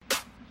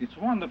It's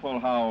wonderful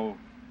how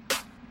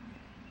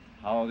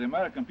the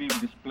American people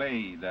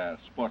display their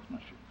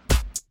sportsmanship.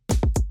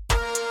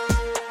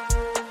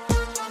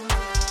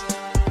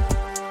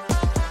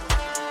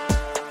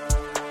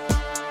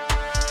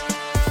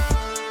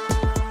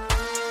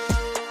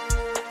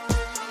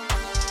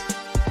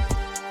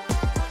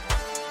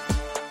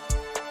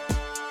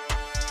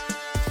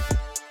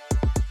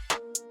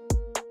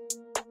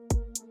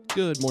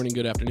 Good morning,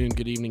 good afternoon,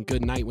 good evening,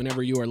 good night.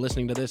 Whenever you are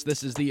listening to this,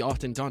 this is the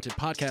Often Daunted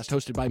podcast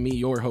hosted by me,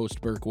 your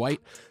host, Burke White.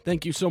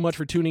 Thank you so much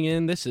for tuning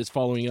in. This is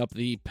following up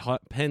the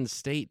Penn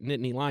State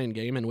Nittany Lion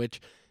game in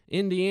which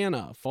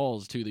Indiana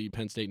falls to the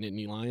Penn State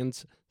Nittany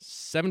Lions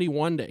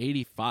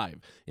 71-85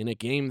 in a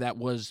game that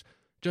was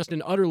just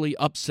an utterly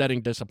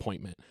upsetting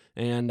disappointment.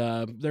 And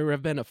there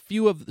have been a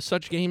few of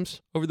such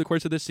games over the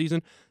course of this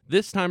season.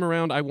 This time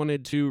around, I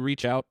wanted to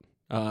reach out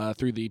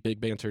through the Big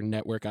Banter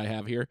network I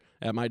have here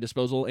at my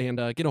disposal and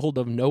get a hold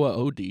of Noah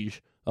Odige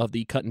of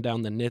the Cutting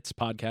Down the Nits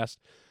podcast.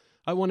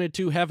 I wanted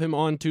to have him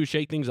on to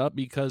shake things up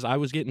because I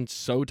was getting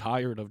so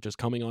tired of just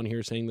coming on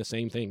here saying the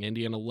same thing.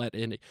 Indiana let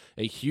in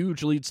a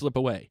huge lead slip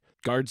away.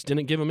 Guards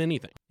didn't give him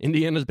anything.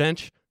 Indiana's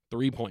bench,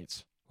 3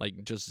 points.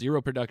 Like, just zero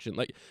production.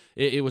 Like,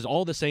 it was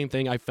all the same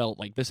thing. I felt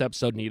like this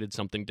episode needed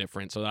something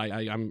different. So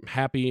I'm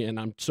happy and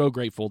I'm so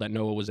grateful that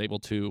Noah was able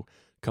to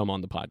come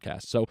on the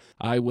podcast. So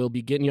I will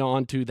be getting you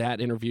on to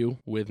that interview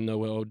with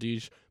Noah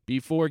Odige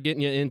before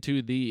getting you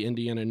into the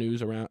Indiana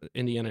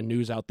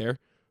news out there.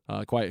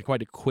 Quite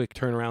a quick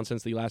turnaround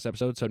since the last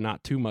episode, so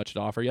not too much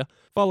to offer you.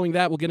 Following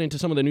that, we'll get into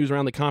some of the news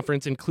around the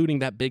conference, including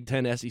that Big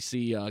Ten SEC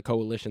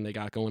coalition they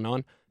got going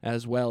on,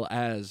 as well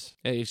as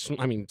a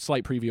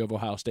slight preview of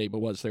Ohio State, but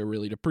what's there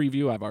really to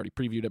preview? I've already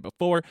previewed it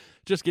before.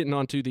 Just getting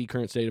on to the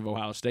current state of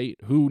Ohio State,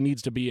 who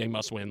needs to be a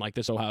must-win. Like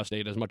this Ohio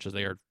State, as much as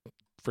they are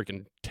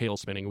freaking tail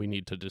spinning, we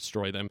need to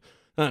destroy them.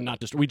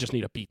 We just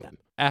need to beat them.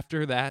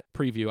 After that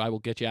preview, I will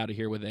get you out of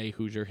here with a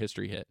Hoosier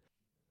History Hit.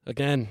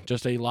 Again,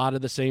 just a lot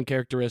of the same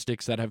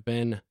characteristics that have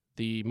been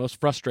the most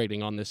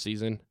frustrating on this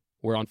season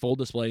were on full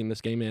display in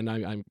this game, and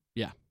I'm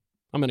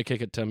going to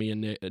kick it to me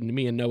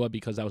and Noah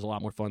because that was a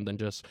lot more fun than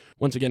just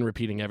once again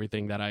repeating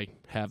everything that I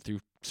have through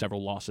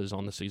several losses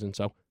on the season.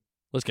 So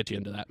let's get you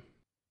into that.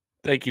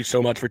 Thank you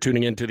so much for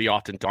tuning into the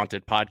Often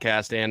Daunted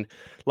podcast. And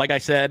like I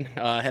said,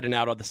 heading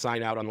out on the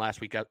sign out on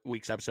last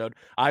week's episode,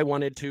 I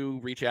wanted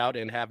to reach out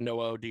and have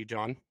Noah Odige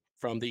on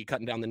from the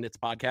Cutting Down the Nits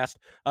podcast,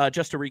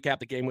 just to recap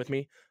the game with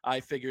me. I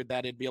figured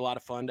that it'd be a lot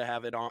of fun to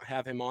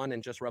have him on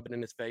and just rub it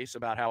in his face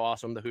about how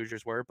awesome the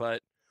Hoosiers were.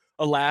 But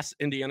alas,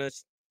 Indiana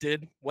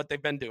did what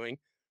they've been doing,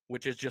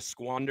 which is just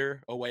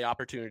squander away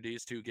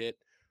opportunities to get,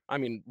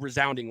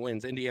 resounding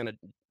wins. Indiana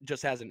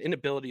just has an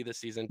inability this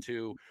season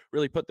to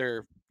really put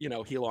their,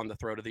 heel on the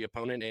throat of the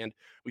opponent. And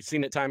we've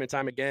seen it time and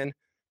time again.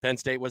 Penn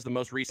State was the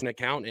most recent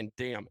account. And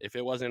damn, if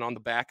it wasn't on the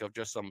back of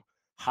just some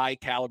high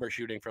caliber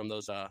shooting from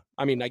those, I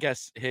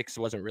guess Hicks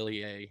wasn't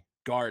really a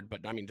guard,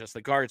 but just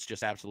the guards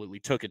just absolutely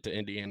took it to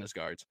Indiana's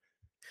guards.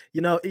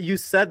 You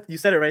said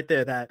it right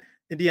there that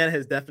Indiana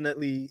has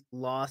definitely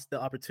lost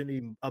the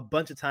opportunity a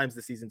bunch of times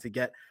this season to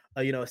get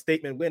a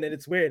statement win. And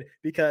it's weird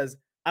because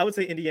I would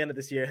say Indiana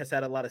this year has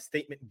had a lot of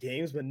statement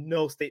games, but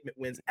no statement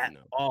wins at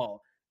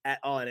all.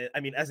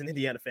 And as an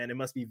Indiana fan, it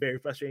must be very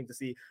frustrating to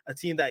see a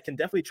team that can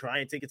definitely try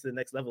and take it to the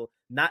next level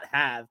not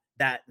have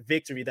that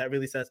victory that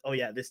really says, oh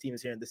yeah, this team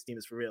is here and this team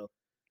is for real.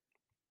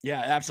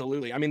 Yeah,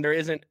 absolutely. There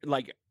isn't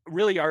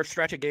really our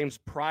stretch of games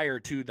prior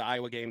to the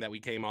Iowa game that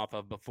we came off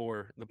of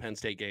before the Penn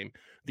State game,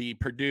 the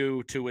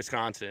Purdue to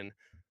Wisconsin,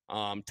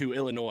 to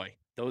Illinois.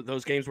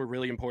 Those games were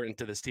really important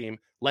to this team.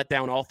 Let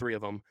down all three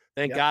of them.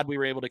 Thank God we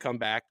were able to come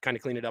back, kind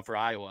of clean it up for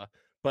Iowa.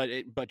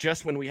 But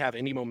just when we have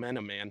any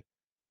momentum, man,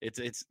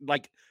 it's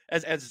like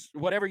as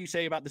whatever you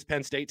say about this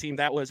Penn State team,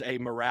 that was a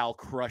morale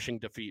crushing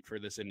defeat for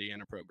this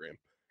Indiana program.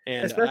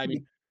 And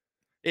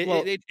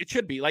it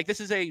should be like, this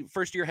is a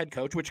first year head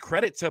coach, which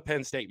credit to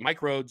Penn State.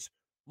 Mike Rhodes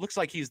looks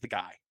like he's the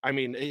guy.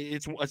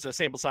 It's a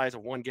sample size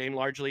of one game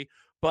largely,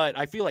 but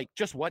I feel like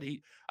just what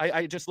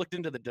I just looked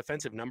into the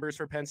defensive numbers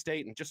for Penn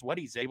State and just what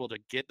he's able to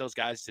get those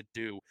guys to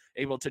do,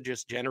 able to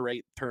just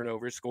generate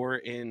turnovers,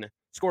 score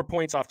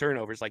points off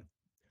turnovers.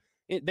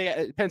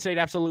 Penn State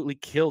absolutely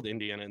killed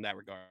Indiana in that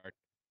regard.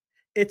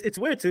 It's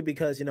weird too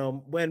because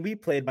when we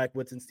played Mike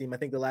Woodson's team, I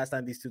think the last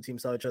time these two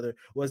teams saw each other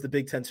was the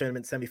Big Ten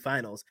tournament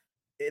semifinals.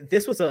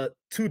 This was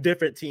two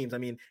different teams.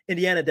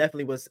 Indiana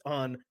definitely was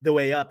on the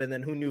way up, and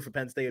then who knew for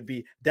Penn State would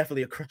be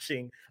definitely a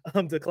crushing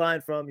decline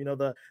from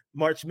the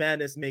March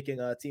Madness making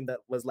a team that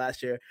was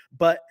last year.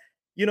 But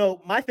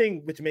my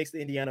thing, which makes the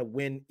Indiana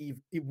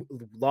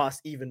loss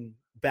even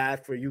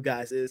bad for you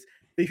guys, is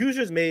the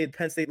Hoosiers made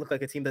Penn State look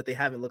like a team that they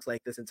haven't looked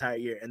like this entire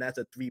year, and that's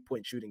a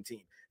 3-point shooting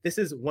team. This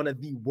is one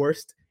of the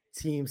worst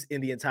teams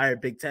in the entire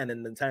Big Ten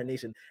and the entire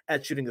nation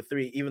at shooting the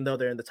three, even though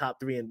they're in the top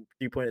 3 in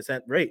 3-point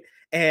attempt rate.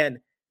 And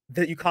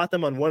that you caught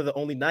them on one of the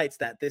only nights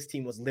that this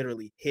team was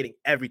literally hitting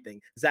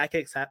everything. Zach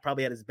Hicks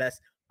probably had his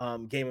best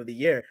game of the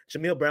year.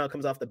 Jameel Brown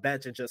comes off the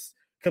bench and just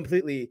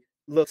completely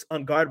looks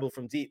unguardable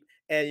from deep.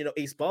 And,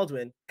 Ace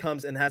Baldwin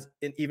comes and has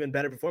an even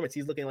better performance.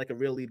 He's looking like a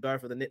real lead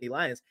guard for the Nittany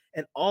Lions.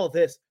 And all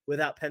this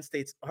without Penn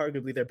State's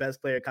arguably their best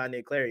player,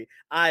 Kanye Clary.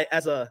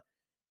 As a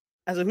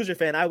Hoosier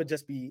fan, I would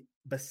just be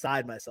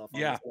beside myself.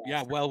 Yeah.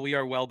 Well, we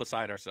are well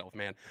beside ourselves,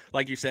 man.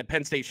 Like you said,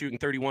 Penn State shooting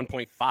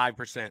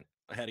 31.5%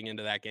 heading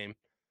into that game,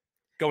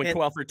 going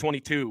 12 for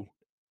 22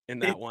 in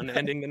that one,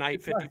 ending the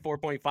night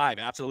 54.5.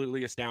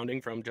 Absolutely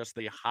astounding from just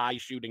the high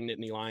shooting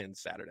Nittany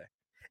Lions Saturday.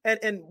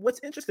 And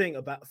what's interesting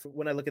about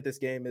when I look at this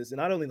game is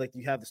not only like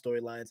you have the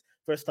storylines.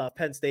 First off,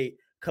 Penn State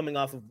coming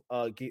off of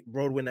a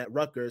road win at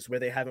Rutgers where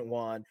they haven't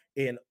won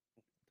in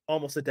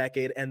almost a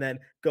decade, and then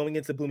going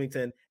into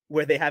Bloomington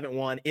where they haven't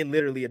won in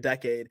literally a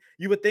decade.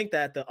 You would think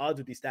that the odds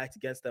would be stacked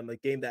against them, a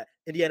game that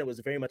Indiana was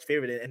very much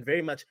favored in and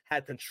very much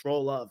had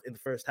control of in the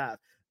first half.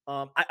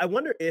 I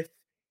wonder if,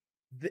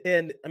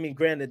 and I mean,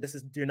 granted,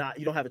 you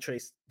don't have a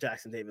Trace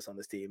Jackson Davis on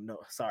this team. No,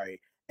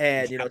 sorry.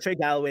 And, Trey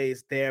Galloway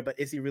is there, but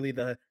is he really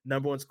the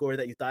number one scorer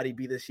that you thought he'd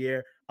be this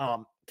year?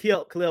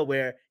 Khalil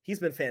Ware, he's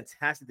been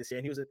fantastic this year,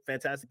 and he was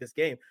fantastic this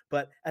game.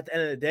 But at the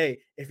end of the day,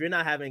 if you're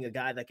not having a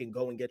guy that can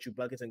go and get you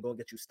buckets and go and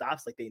get you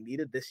stops like they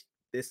needed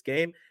this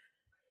game,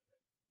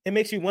 it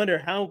makes you wonder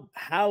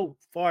how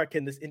far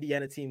can this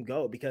Indiana team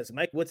go? Because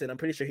Mike Woodson, I'm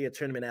pretty sure he had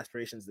tournament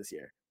aspirations this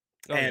year.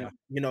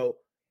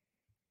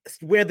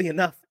 Weirdly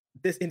enough,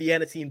 this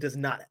Indiana team does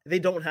not. They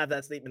don't have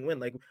that statement win,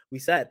 like we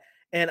said.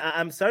 And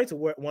I'm starting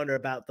to wonder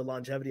about the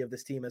longevity of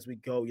this team as we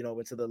go,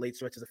 into the late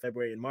stretches of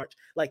February and March.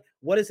 Like,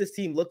 what does this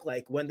team look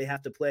like when they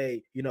have to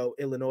play,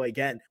 Illinois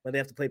again? When they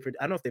have to play Purdue?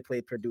 I don't know if they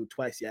played Purdue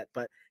twice yet,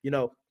 but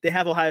they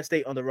have Ohio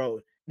State on the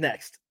road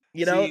next.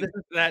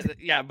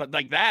 But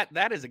like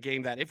that is a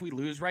game that if we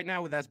lose right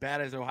now with as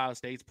bad as Ohio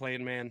State's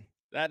playing, man,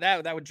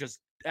 that would just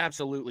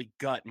absolutely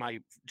gut my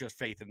just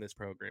faith in this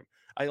program.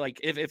 I like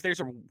if there's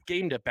a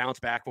game to bounce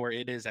back for,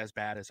 it is as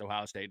bad as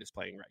Ohio State is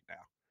playing right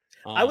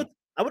now.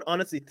 I would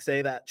honestly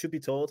say that, truth be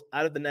told,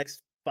 out of the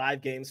next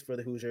 5 games for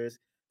the Hoosiers,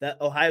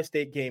 that Ohio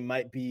State game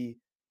might be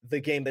the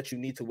game that you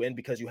need to win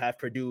because you have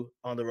Purdue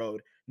on the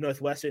road.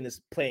 Northwestern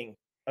is playing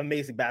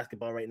amazing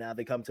basketball right now.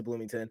 They come to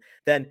Bloomington.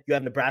 Then you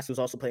have Nebraska, who's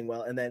also playing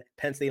well, and then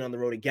Penn State on the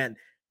road again.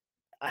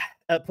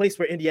 A place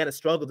where Indiana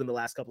struggled in the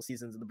last couple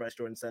seasons in the Bryce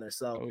Jordan Center.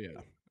 So,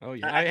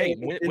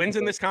 wins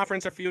in this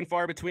conference are few and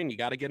far between. You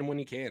got to get them when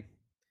you can.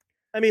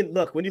 I mean,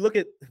 look, when you look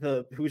at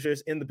the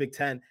Hoosiers in the Big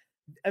Ten,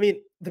 I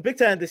mean, the Big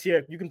Ten this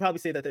year, you can probably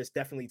say that there's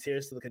definitely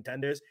tiers to the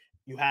contenders.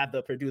 You have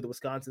the Purdue, the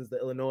Wisconsins, the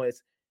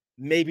Illinois,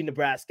 maybe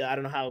Nebraska. I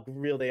don't know how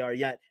real they are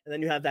yet. And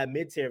then you have that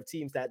mid-tier of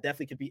teams that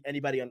definitely could beat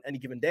anybody on any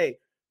given day.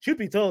 Truth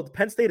be told,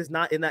 Penn State is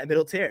not in that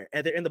middle tier,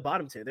 and they're in the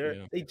bottom tier.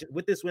 They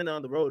with this win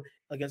on the road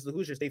against the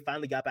Hoosiers, they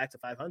finally got back to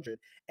 500.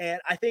 And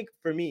I think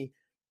for me,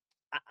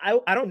 I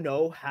don't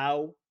know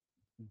how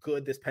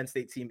good this Penn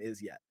State team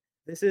is yet.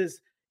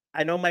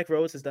 I know Mike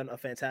Rhodes has done a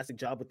fantastic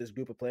job with this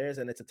group of players,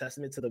 and it's a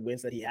testament to the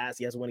wins that he has.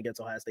 He has a win against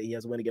Ohio State. He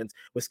has a win against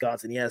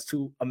Wisconsin. He has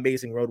 2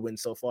 amazing road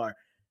wins so far.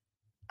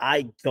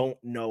 I don't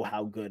know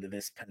how good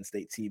this Penn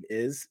State team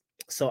is,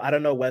 so I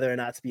don't know whether or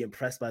not to be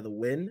impressed by the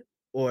win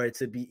or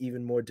to be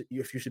even more,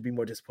 if you should be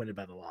more disappointed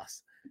by the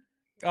loss.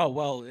 Oh,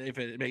 well, if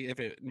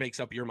it makes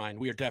up your mind,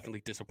 we are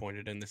definitely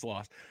disappointed in this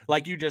loss.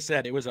 Like you just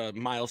said, it was a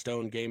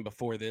milestone game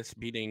before this,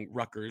 beating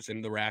Rutgers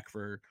in the RAC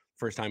for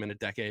first time in a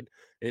decade.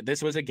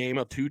 This was a game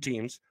of 2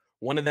 teams,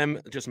 one of them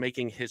just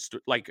making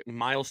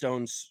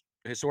milestones,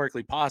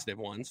 historically positive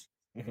ones,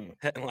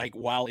 like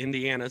while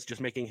Indiana's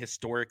just making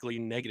historically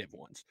negative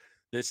ones.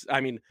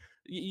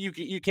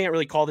 You can't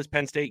really call this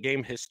Penn State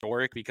game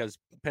historic because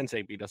Penn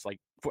State beat us, like,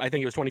 I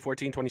think it was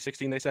 2014,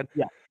 2016, they said.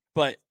 Yeah.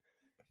 But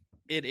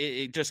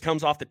it just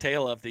comes off the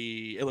tail of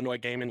the Illinois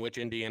game in which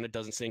Indiana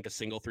doesn't sink a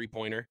single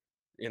 3-pointer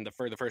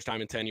for the first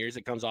time in 10 years.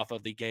 It comes off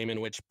of the game in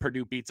which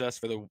Purdue beats us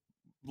for the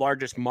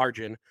largest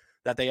margin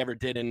that they ever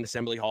did in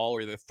Assembly Hall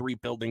or the 3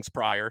 buildings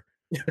prior.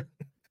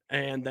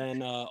 And then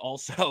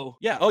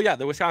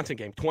the Wisconsin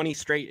game, 20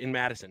 straight in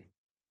Madison.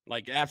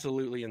 Like,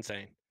 absolutely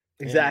insane.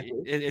 Exactly.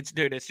 It's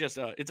just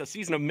it's a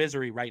season of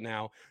misery right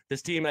now.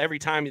 This team, every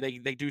time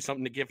they do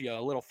something to give you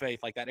a little faith,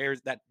 like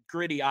that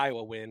gritty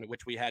Iowa win,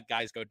 which we had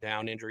guys go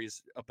down,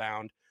 injuries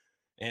abound,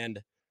 and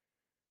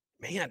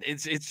man,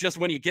 it's just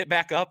when you get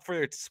back up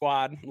for its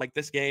squad like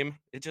this game,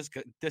 this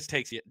just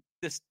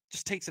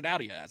takes it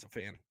out of you as a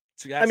fan.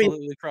 It's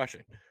absolutely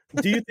crushing.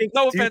 Do you think?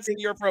 No offense to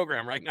your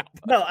program right now.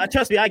 But. No,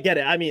 trust me, I get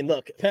it. I mean,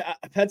 look,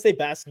 Penn State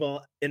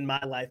basketball in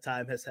my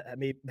lifetime has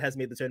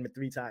made the tournament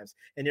 3 times,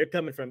 and you're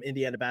coming from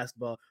Indiana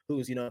basketball,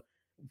 who's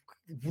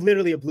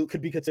literally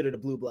could be considered a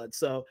blue blood.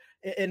 So,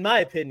 in my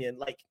opinion,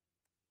 like,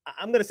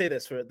 I'm gonna say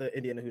this for the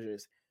Indiana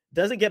Hoosiers: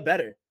 doesn't get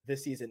better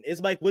this season.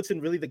 Is Mike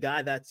Woodson really the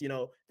guy that's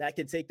that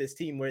can take this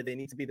team where they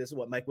need to be? This is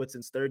Mike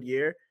Woodson's 3rd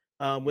year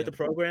with the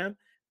program.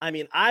 I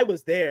mean, I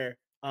was there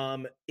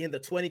in the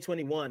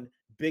 2021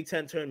 Big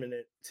Ten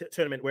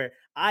tournament where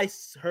I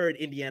heard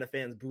Indiana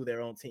fans boo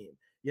their own team,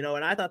 and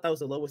I thought that was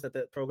the lowest that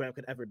the program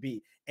could ever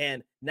be.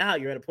 And now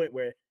you're at a point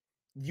where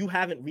you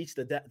haven't reached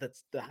the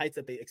heights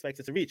that they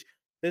expected to reach.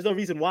 There's no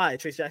reason why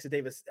Trace Jackson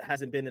Davis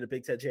hasn't been in a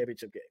Big Ten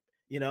championship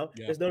game.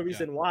 There's no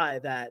reason why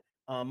that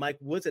Mike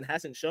Woodson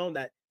hasn't shown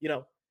that,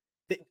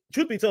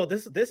 truth be told,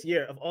 this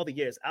year of all the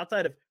years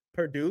outside of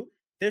Purdue,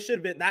 there should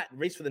have been that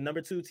race for the number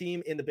 2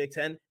 team in the Big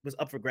Ten was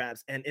up for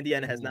grabs, and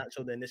Indiana has not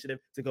shown the initiative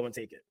to go and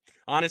take it.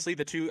 Honestly,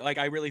 the two,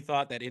 I really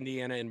thought that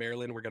Indiana and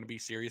Maryland were going to be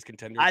serious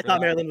contenders. I thought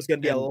Maryland was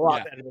going to be a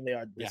lot better than they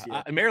are this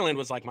year. Maryland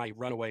was like my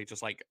runaway,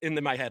 just like in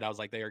my head, I was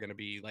like, they are going to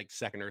be like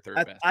second or third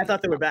best. I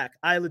thought they were back.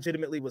 I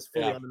legitimately was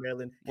fully on the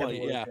Maryland.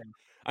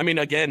 I mean,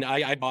 again,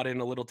 I bought in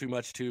a little too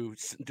much to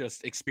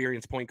just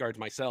experience point guards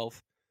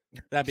myself.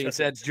 That being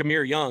said,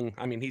 Jameer Young,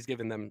 I mean, he's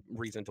given them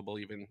reason to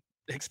believe in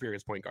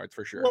experienced point guards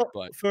for sure. Well,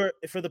 but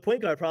for the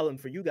point guard problem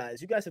for you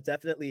guys have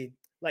definitely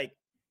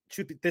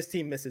this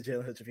team misses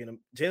Jalen Hood-Schifino.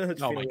 Jalen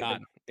Hood-Schifino. Oh my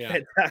God,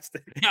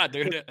 fantastic. Yeah,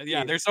 dude.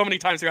 Yeah, there's so many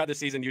times throughout the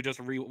season you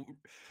just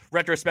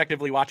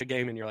retrospectively watch a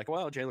game and you're like,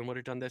 well, Jalen would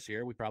have done this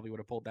here. We probably would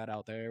have pulled that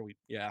out there.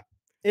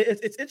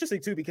 It's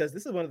interesting too because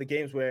this is one of the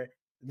games where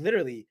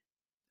literally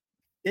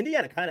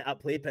Indiana kind of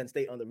outplayed Penn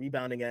State on the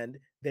rebounding end.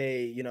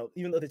 They,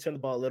 even though they turned the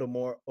ball a little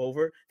more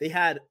over, they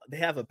have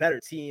a better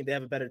team. They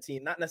have a better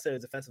team, not necessarily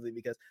defensively,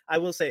 because I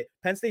will say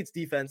Penn State's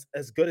defense,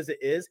 as good as it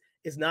is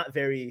not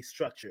very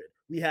structured.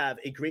 We have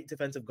a great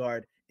defensive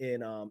guard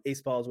in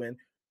Ace Baldwin.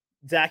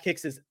 Zach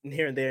Hicks is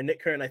here and there. Nick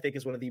Kern, I think,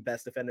 is one of the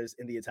best defenders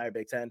in the entire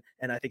Big Ten,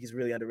 and I think he's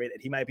really underrated.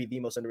 He might be the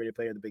most underrated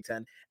player in the Big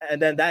Ten.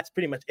 And then that's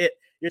pretty much it.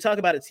 You're talking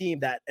about a team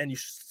that, and you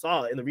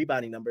saw in the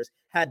rebounding numbers,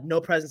 had no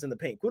presence in the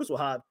paint. Qudus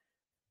Wahab.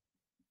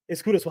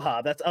 It's Qudus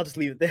Wahab. I'll just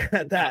leave it there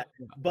at that.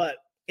 But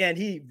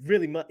he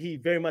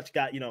very much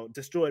got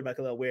destroyed by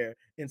Khalil Ware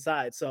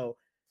inside. So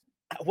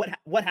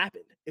what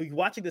happened?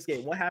 Watching this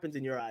game, what happens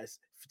in your eyes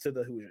to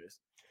the Hoosiers?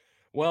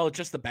 Well,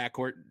 just the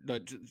backcourt,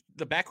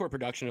 the backcourt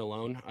production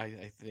alone.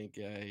 I think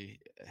I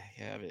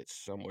have it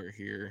somewhere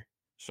here.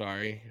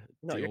 Sorry,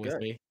 no, you're with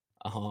good. Me.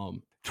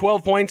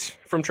 12 points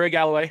from Trey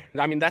Galloway.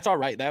 I mean, that's all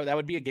right. That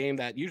would be a game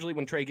that usually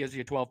when Trey gives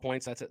you 12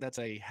 points, that's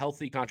a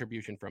healthy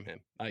contribution from him.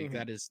 Like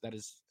that is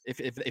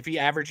if he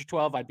averaged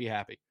 12, I'd be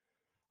happy.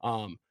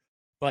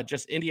 But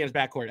just Indiana's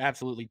backcourt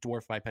absolutely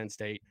dwarfed by Penn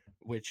State,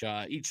 which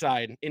each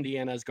side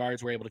Indiana's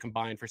guards were able to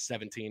combine for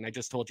 17. I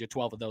just told you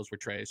 12 of those were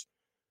Trey's.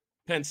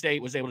 Penn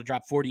State was able to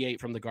drop 48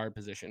 from the guard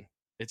position.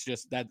 It's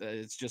just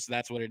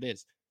that's what it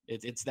is.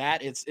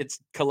 It's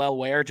Khalil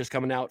Ware just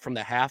coming out from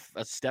the half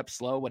a step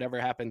slow. Whatever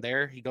happened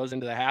there, he goes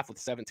into the half with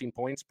 17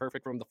 points,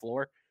 perfect from the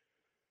floor.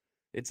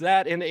 It's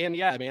that, and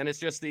yeah, man, it's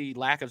just the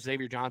lack of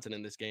Xavier Johnson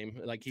in this game.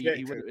 Like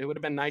it would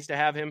have been nice to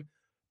have him,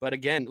 but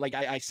again, like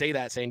I say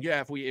that saying,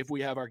 yeah, if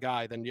we have our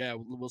guy, then yeah,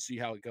 we'll see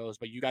how it goes.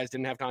 But you guys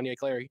didn't have Kanye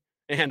Clary,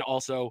 and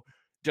also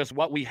just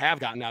what we have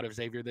gotten out of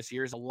Xavier this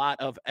year is a lot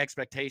of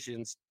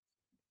expectations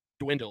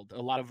dwindled,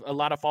 a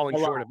lot of falling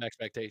short of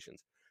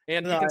expectations.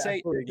 And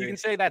you can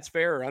say that's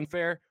fair or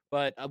unfair,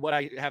 but what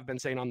I have been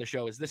saying on the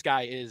show is this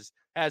guy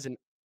has an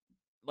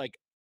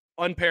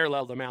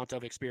unparalleled amount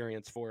of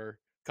experience for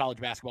college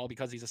basketball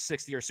because he's a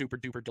 6th-year super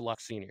duper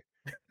deluxe senior.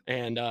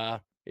 And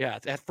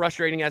as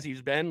frustrating as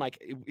he's been,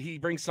 like he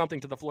brings something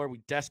to the floor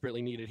we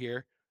desperately needed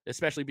here,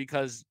 especially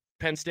because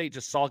Penn State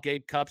just saw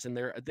Gabe Cupps and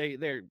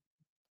they're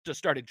just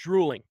started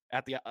drooling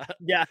at the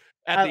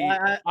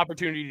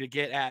opportunity to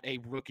get at a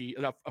rookie,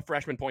 a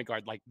freshman point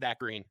guard like that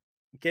Green.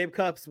 Gabe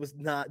Cupps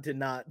did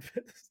not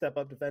step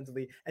up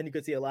defensively, and you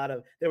could see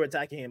they were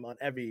attacking him on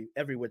every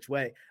which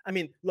way. I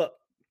mean, look,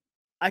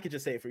 I could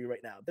just say it for you right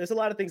now. There's a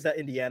lot of things that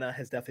Indiana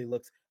has definitely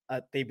looked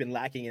they've been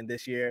lacking in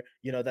this year,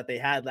 that they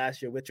had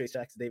last year with Trace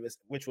Jackson Davis,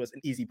 which was an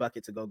easy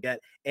bucket to go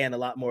get, and a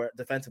lot more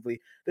defensively.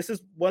 This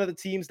is one of the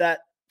teams that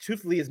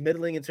truthfully is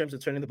middling in terms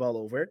of turning the ball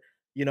over.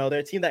 They're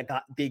a team that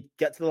they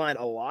get to the line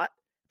a lot,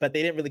 but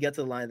they didn't really get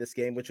to the line this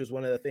game, which was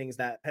one of the things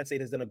that Penn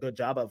State has done a good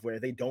job of, where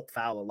they don't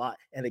foul a lot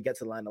and they get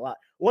to the line a lot.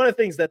 One of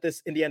the things that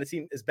this Indiana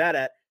team is bad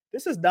at,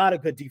 this is not a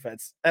good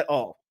defense at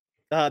all.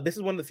 This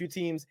is one of the few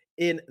teams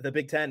in the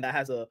Big Ten that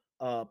has a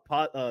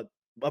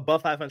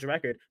above 500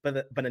 record,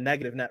 but a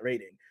negative net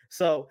rating.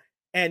 So,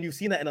 and you've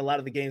seen that in a lot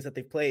of the games that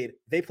they've played.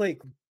 They play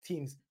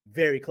teams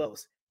very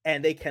close,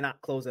 and they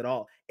cannot close at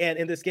all. And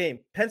in this game,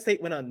 Penn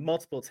State went on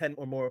multiple 10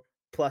 or more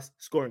plus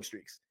scoring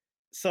streaks.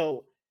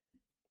 So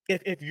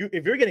if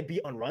you're getting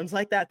beat on runs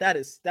like that, that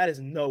is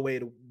no way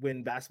to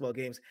win basketball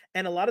games.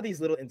 And a lot of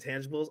these little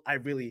intangibles,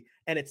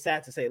 and it's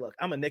sad to say, look,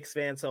 I'm a Knicks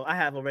fan, so I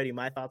have already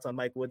my thoughts on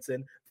Mike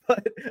Woodson,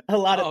 but a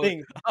lot of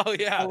things. Oh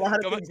yeah,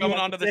 coming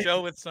onto the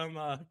show with some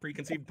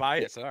preconceived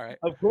bias. All right,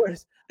 of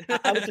course.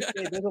 I would just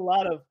say there's a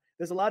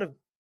lot of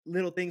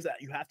little things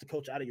that you have to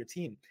coach out of your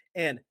team,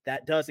 and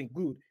that does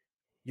include,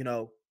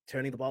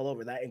 turning the ball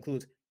over. That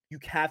includes you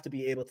have to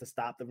be able to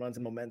stop the runs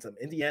and momentum.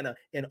 Indiana,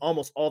 in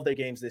almost all of their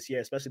games this year,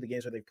 especially the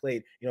games where they've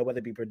played, whether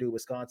it be Purdue,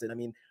 Wisconsin. I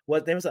mean,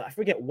 I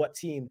forget what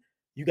team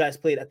you guys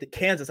played at the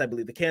Kansas, I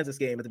believe, the Kansas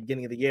game at the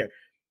beginning of the year.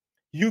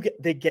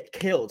 They get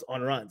killed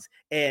on runs.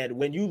 And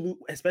when you lose,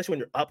 especially when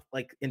you're up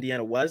like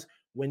Indiana was,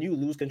 when you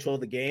lose control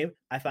of the game,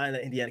 I find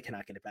that Indiana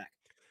cannot get it back.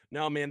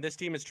 No, man, this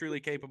team is truly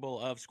capable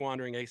of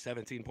squandering a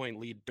 17-point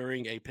lead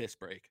during a piss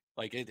break.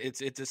 Like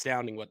it's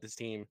astounding what this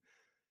team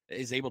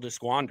is able to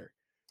squander.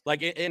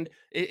 Like,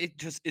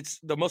 it's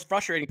the most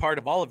frustrating part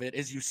of all of it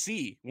is you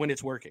see when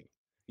it's working.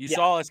 You Yeah.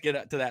 saw us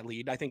get to that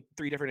lead. I think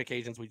 3 different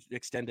occasions we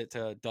extended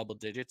to double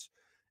digits,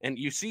 and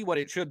you see what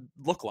it should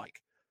look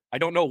like. I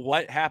don't know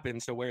what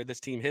happens to where this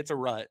team hits a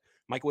rut.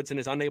 Mike Woodson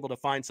is unable to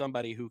find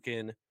somebody who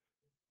can,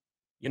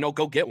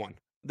 go get one.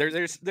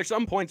 There's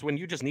some points when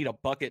you just need a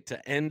bucket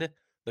to end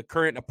the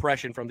current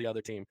oppression from the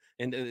other team,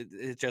 and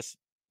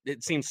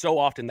it seems so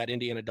often that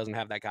Indiana doesn't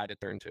have that guy to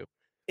turn to,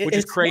 which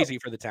is crazy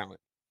for the talent.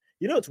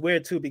 It's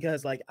weird too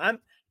because like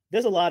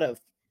there's a lot of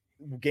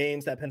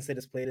games that Penn State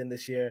has played in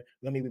this year.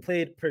 I mean, we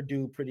played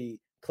Purdue pretty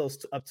close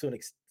to up to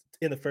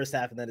in the first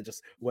half, and then it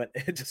just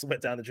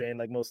went down the drain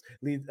like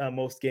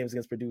most games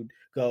against Purdue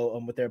go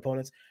with their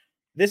opponents.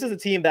 This is a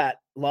team that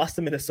lost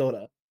to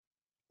Minnesota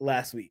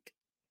last week.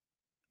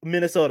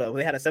 Minnesota,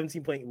 they had a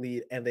 17-point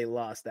lead and they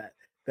lost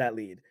that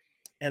lead,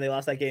 and they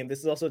lost that game. This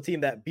is also a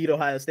team that beat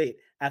Ohio State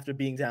after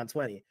being down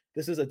 20.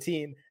 This is a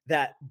team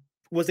that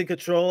was in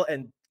control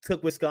and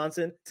took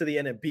Wisconsin to the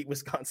end and beat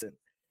Wisconsin.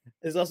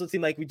 There's also a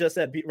team, like we just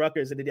said, beat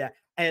Rutgers and did that.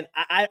 And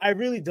I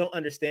really don't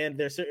understand.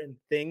 There's certain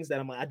things that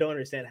I don't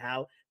understand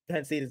how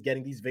Penn State is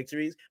getting these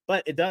victories,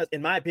 but it does,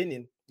 in my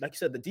opinion, like you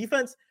said, the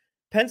defense,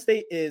 Penn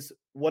State is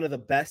one of the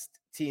best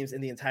teams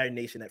in the entire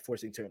nation at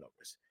forcing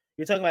turnovers.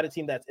 You're talking about a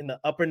team that's in the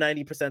upper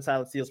 90 percentile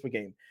in steals per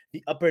game,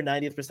 the upper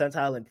 90th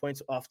percentile in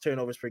points off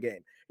turnovers per game.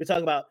 You're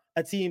talking about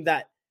a team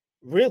that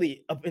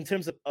really, in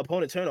terms of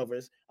opponent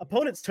turnovers,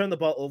 opponents turn the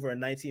ball over in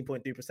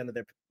 19.3% of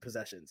their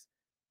possessions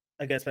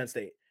against Penn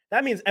State.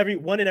 That means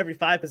one in every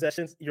 5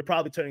 possessions, you're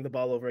probably turning the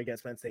ball over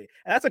against Penn State.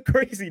 And that's a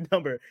crazy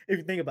number if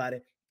you think about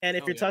it. And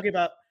if you're talking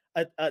about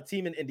a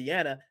team in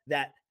Indiana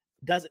that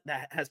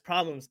has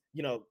problems,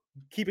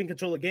 keeping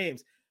control of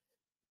games,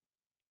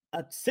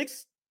 a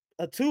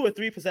 2 or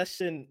 3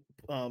 possession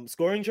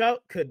scoring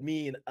drought could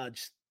mean a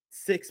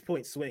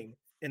 6-point swing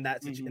in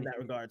that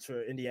regards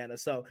for Indiana.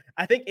 So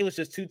I think it was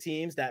just 2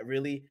 teams that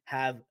really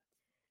have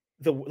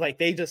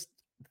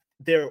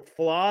their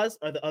flaws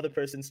are the other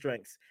person's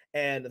strengths.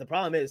 And the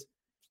problem is,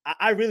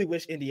 I really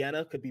wish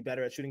Indiana could be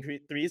better at shooting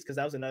threes, because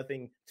that was another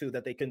thing too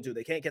that they couldn't do.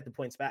 They can't get the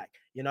points back.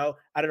 I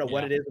don't know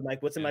what it is with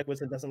Mike Woodson. Mike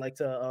Woodson doesn't like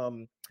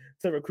to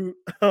recruit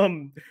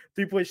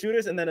 3-point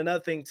shooters. And then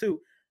another thing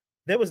too,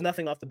 there was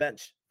nothing off the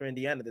bench for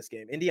Indiana this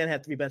game. Indiana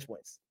had 3 bench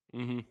points.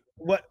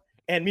 Mm-hmm.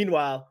 And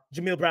meanwhile,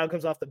 Jameel Brown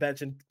comes off the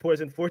bench and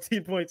pours in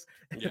 14 points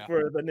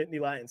for the Nittany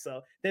Lions.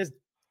 So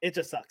it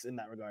just sucks in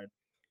that regard.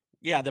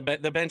 Yeah, the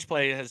bench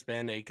play has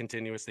been a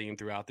continuous theme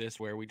throughout this,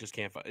 where we just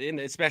can't, and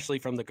especially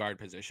from the guard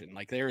position.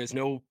 Like, there is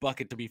no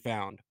bucket to be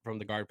found from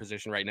the guard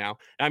position right now.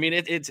 I mean,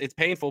 it's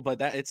painful,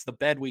 but it's the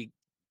bed we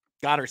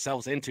got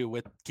ourselves into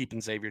with keeping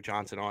Xavier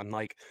Johnson on.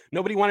 Like,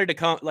 nobody wanted to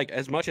come. Like,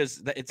 as much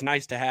as it's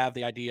nice to have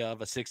the idea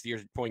of a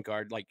 6th-year point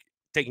guard like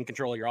taking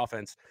control of your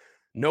offense,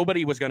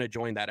 nobody was going to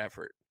join that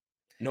effort.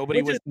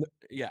 Nobody was.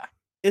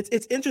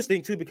 It's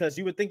interesting too, because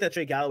you would think that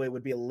Trey Galloway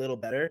would be a little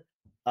better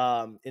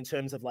in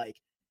terms of like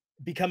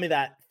becoming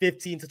that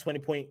 15 to 20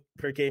 point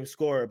per game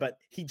scorer, but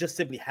he just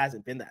simply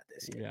hasn't been that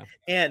this year. Yeah.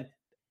 And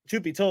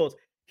truth be told,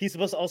 he's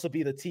supposed to also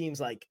be the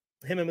team's, like,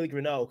 him and Malik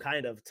Renault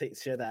kind of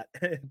share that,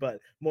 but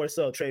more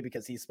so Trey,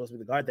 because he's supposed to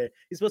be the guard there.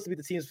 He's supposed to be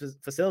the team's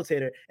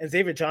facilitator. And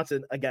Xavier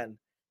Johnson, again,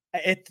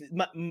 it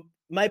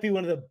might be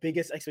one of the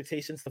biggest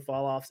expectations to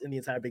fall off in the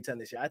entire Big Ten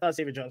this year. I thought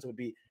Xavier Johnson would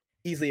be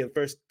easily a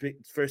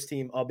first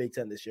team all Big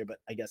Ten this year, but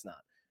I guess not.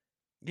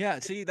 Yeah,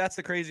 see, that's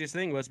the craziest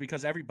thing, was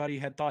because everybody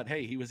had thought,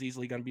 hey, he was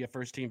easily going to be a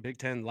first team Big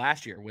Ten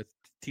last year with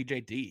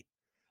TJD.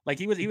 Like,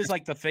 he was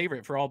like the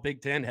favorite for all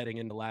Big Ten heading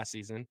into last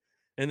season.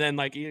 And then,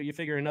 like, you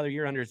figure another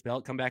year under his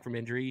belt, come back from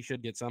injury, he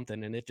should get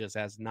something, and it just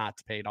has not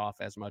paid off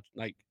as much,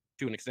 like,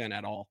 to an extent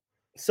at all.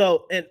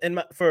 So, I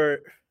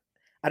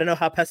don't know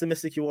how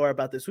pessimistic you are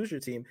about this Hoosier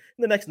team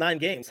in the next 9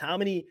 games. How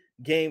many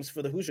games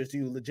for the Hoosiers do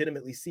you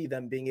legitimately see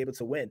them being able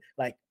to win,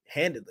 like,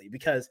 handedly?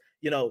 Because,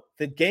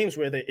 the games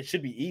where it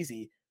should be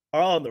easy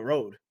are all on the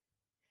road.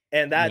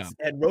 And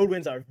and road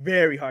wins are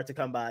very hard to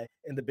come by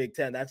in the Big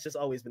Ten. That's just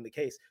always been the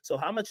case. So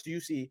how much do you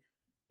see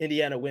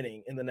Indiana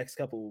winning in the next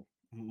couple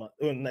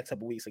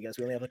weeks? I guess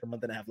we only have like a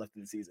month and a half left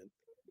in the season.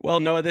 Well,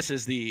 Noah, this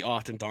is the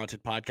Often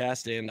Daunted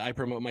podcast, and I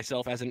promote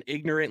myself as an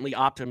ignorantly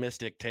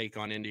optimistic take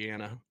on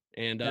Indiana.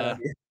 And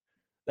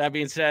that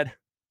being said,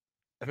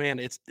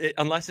 man,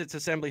 unless it's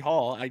Assembly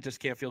Hall, I just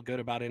can't feel good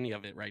about any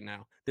of it right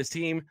now. This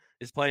team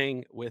is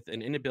playing with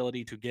an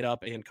inability to get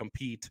up and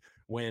compete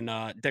when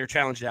they're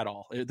challenged at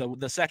all.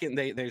 The second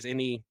there's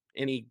any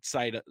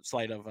slight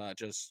of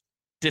just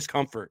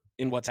discomfort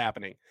in what's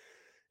happening,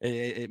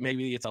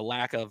 maybe it's a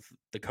lack of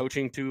the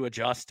coaching to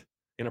adjust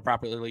and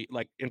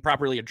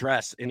improperly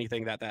address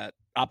anything that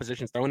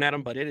opposition's throwing at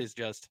them. But it is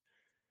just,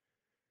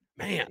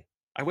 man,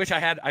 I wish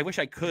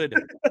I could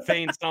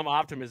feign some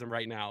optimism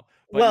right now,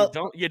 but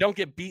you don't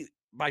get beat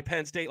by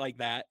Penn State like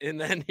that, and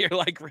then you're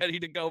like ready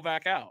to go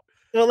back out.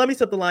 Well, let me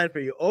set the line for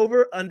you.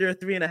 Over under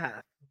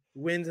 3.5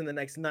 wins in the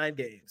next 9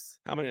 games.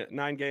 How many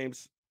 9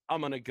 games?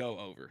 I'm gonna go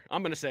over.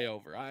 I'm gonna say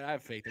over. I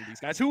have faith in these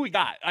guys. Who we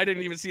got? I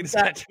didn't even see the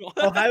schedule.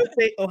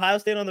 Ohio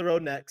State on the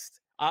road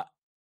next.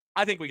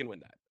 I think we can win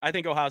that. I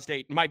think Ohio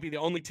State might be the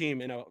only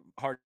team in a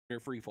harder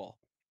free fall.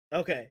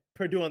 Okay,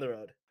 Purdue on the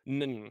road.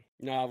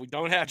 No, we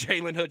don't have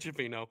Jalen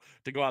Hood-Schifino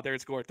to go out there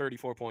and score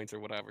 34 points or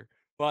whatever.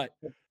 But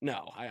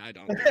no, I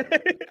don't.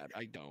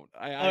 I don't.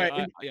 All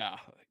right. Yeah.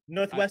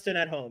 Northwestern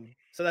at home.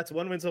 So that's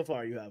one win so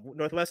far. You have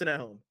Northwestern at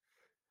home.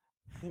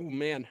 Oh,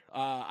 man.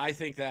 I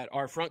think that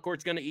our front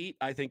court's going to eat.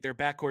 I think their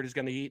backcourt is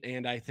going to eat.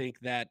 And I think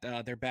that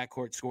their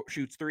backcourt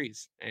shoots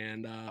threes.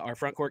 And our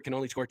front court can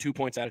only score 2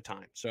 points at a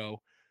time.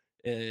 So,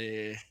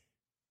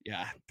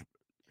 yeah,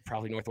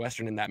 probably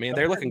Northwestern in that, man.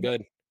 They're looking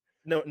good.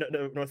 No,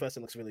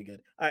 Northwestern looks really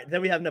good. All right,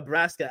 then we have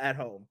Nebraska at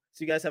home.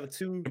 So you guys have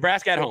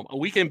Nebraska at home.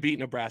 We can beat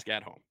Nebraska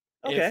at home.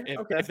 Okay.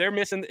 If they're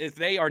missing, if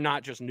they are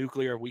not just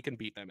nuclear, we can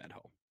beat them at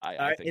home.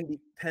 I think.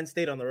 Penn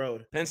State on the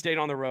road. Penn State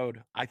on the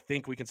road. I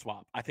think we can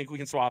swap. I think we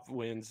can swap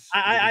wins.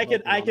 I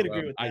could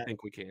agree with that. I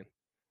think we can.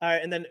 All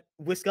right, and then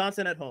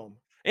Wisconsin at home.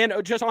 And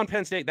just on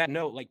Penn State, that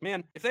note, like,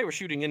 man, if they were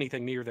shooting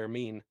anything near their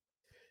mean,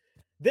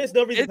 there's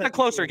no reason it's a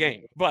closer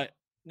game. But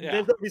yeah.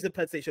 There's no reason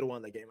Penn State should have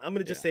won that game. I'm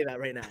going to just say that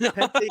right now.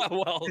 Penn State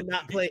did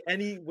not play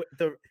any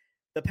the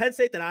Penn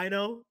State that I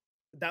know.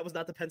 That was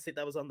not the Penn State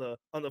that was on the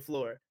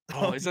floor.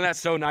 Oh, isn't that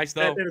so nice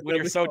though? When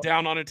you're so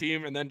down on a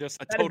team and then just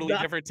a totally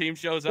different team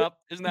shows up,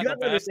 isn't that the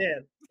best?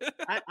 Understand.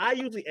 I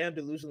usually am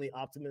delusional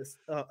optimist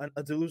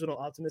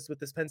with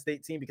this Penn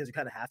State team because you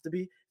kind of have to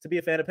be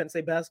a fan of Penn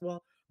State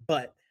basketball.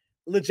 But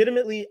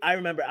legitimately, I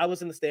remember I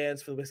was in the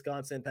stands for the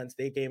Wisconsin Penn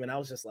State game, and I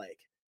was just like,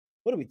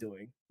 what are we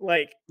doing?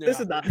 Like,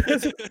 this is not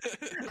this.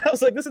 I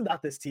was like, this is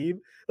not this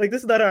team. Like, this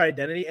is not our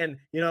identity. And,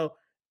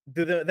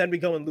 then we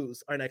go and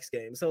lose our next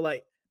game. So,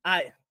 like,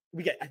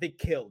 we get, I think,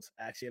 killed,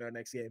 actually, in our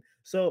next game.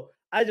 So,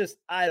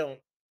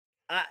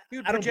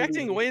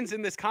 projecting wins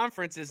in this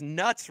conference is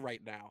nuts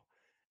right now.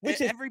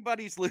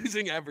 Everybody's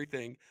losing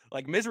everything.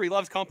 Like, misery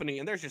loves company,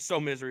 and there's just so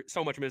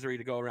much misery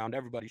to go around.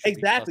 Everybody should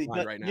exactly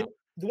be right now.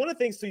 One of the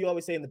things, too, you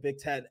always say in the Big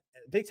Ten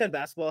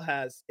basketball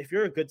has, if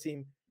you're a good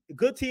team,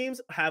 good teams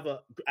have I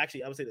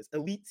would say this,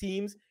 elite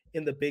teams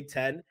in the Big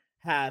Ten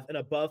have an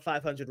above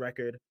 500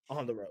 record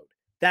on the road.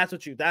 That's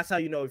how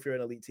you know if you're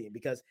an elite team,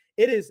 because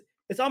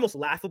it's almost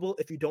laughable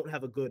if you don't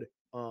have a good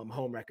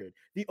home record.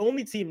 The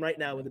only team right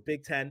now in the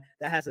Big Ten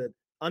that has an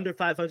under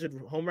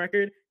 500 home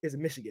record is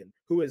Michigan,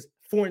 who is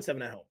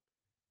 4-7 at home.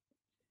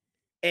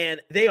 And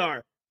they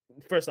are,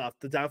 first off,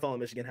 the downfall of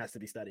Michigan has to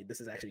be studied.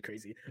 This is actually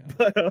crazy. Yeah.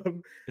 But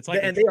it's like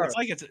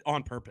it's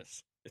on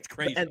purpose. It's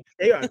crazy. And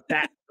they are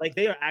bad. Like,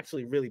 they are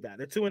actually really bad.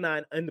 They're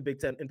 2-9 in the Big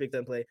Ten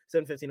play,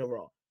 7-15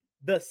 overall.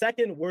 The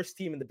second worst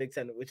team in the Big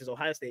Ten, which is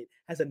Ohio State,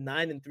 has a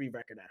 9-3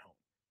 record at home.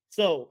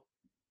 So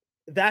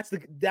that's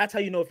how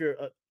you know if you're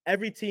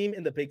every team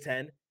in the Big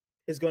Ten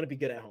is going to be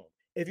good at home.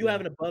 If you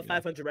have an above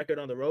 500 record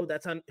on the road,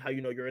 that's how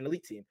you know you're an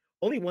elite team.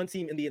 Only one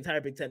team in the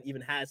entire Big Ten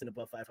even has an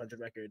above 500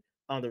 record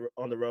on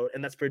the road,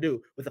 and that's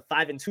Purdue with a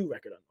 5-2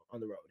 record on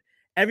the road.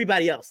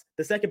 Everybody else,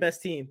 the second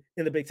best team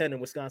in the Big Ten in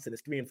Wisconsin,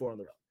 is 3-4 on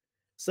the road.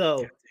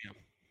 So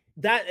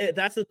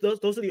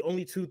those are the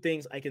only two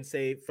things I can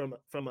say from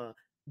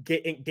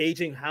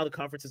gauging how the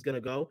conference is going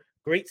to go.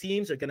 Great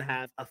teams are going to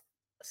have a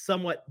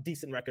somewhat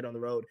decent record on the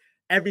road.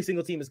 Every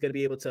single team is going to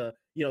be able to,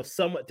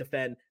 somewhat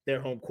defend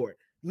their home court.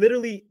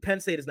 Literally, Penn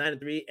State is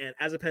 9-3, and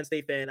as a Penn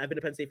State fan, I've been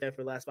a Penn State fan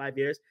for the last 5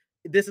 years.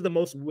 This is the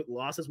most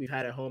losses we've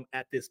had at home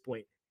at this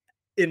point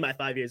in my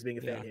 5 years being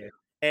a fan here,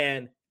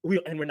 and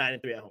we're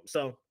 9-3 at home.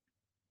 So,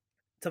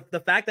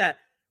 the fact that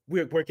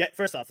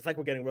first off, the fact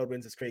we're getting road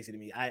wins is crazy to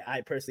me.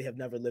 I personally have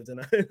never lived in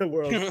a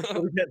world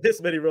where we get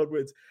this many road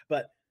wins,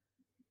 but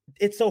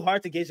it's so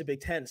hard to gauge the Big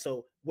Ten.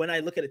 So when I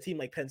look at a team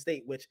like Penn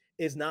State, which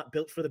is not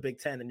built for the Big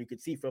Ten, and you can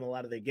see from a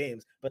lot of their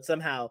games, but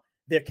somehow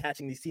they're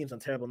catching these teams on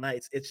terrible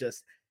nights. It's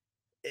just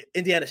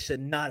Indiana should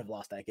not have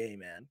lost that game,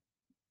 man.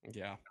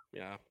 Yeah,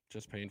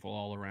 just painful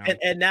all around.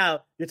 And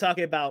now you're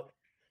talking about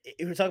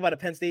a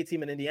Penn State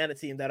team and Indiana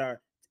team that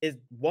is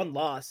one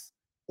loss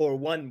or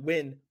one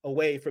win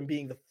away from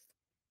being the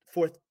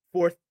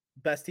fourth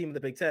best team in the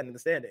Big Ten in the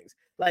standings.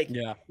 Like,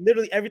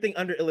 literally everything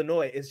under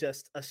Illinois is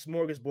just a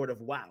smorgasbord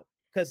of wow.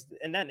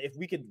 And then if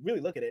we could really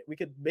look at it, we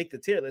could make the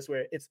tier list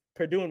where it's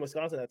Purdue and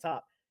Wisconsin at the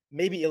top,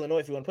 maybe Illinois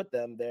if you want to put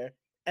them there,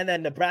 and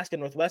then Nebraska,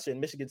 Northwestern,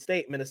 Michigan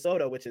State,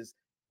 Minnesota, which is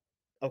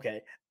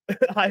okay,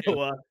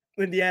 Iowa,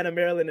 Indiana,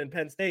 Maryland, and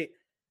Penn State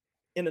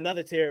in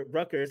another tier,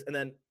 Rutgers, and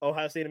then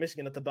Ohio State and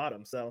Michigan at the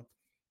bottom. So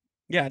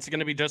yeah, it's going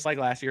to be just like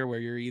last year where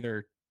you're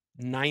either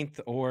 9th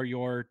or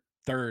you're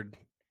 3rd,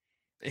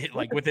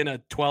 like within a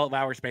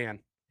 12-hour span.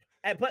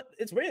 But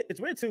it's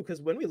weird too,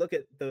 because when we look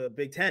at the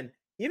Big Ten,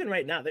 even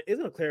right now, there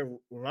isn't a clear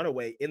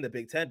runaway in the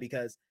Big Ten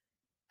because,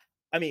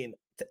 I mean,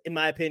 in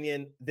my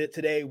opinion,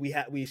 today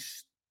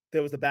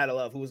there was the battle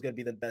of who was going to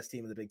be the best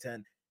team in the Big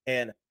Ten,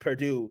 and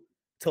Purdue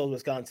told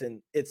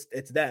Wisconsin it's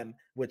them,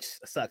 which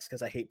sucks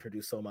because I hate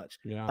Purdue so much.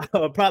 Yeah,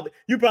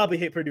 you probably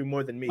hate Purdue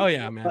more than me. Oh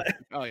yeah, man. But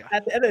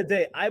at the end of the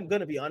day, I'm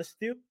going to be honest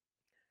with you.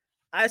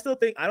 I don't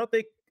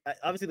think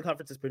obviously the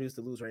conference is Purdue's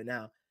to lose right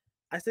now.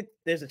 I think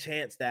there's a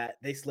chance that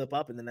they slip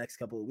up in the next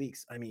couple of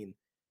weeks. I mean,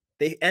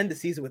 they end the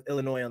season with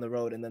Illinois on the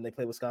road, and then they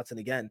play Wisconsin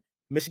again.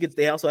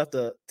 They also have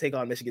to take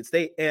on Michigan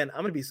State. And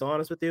I'm going to be so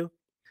honest with you.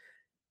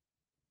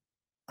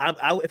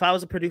 If I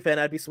was a Purdue fan,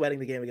 I'd be sweating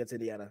the game against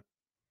Indiana.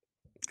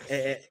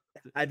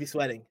 I'd be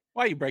sweating.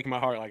 Why are you breaking my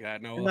heart like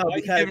that, Noah? No, Why are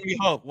you because giving me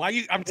hope?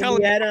 I'm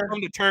telling you, Indiana,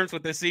 come to terms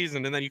with this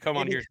season, and then you come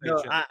on here and say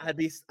no,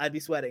 shit. I'd be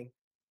sweating.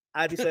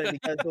 I'd be sweating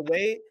because the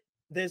way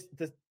there's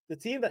the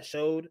team that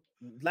showed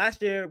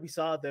last year, we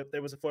saw that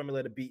there was a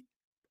formula to beat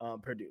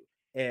Purdue,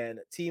 and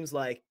teams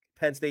like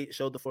Penn State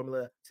showed the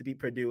formula to beat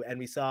Purdue, and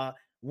we saw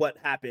what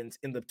happened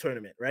in the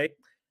tournament. Right,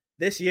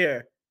 this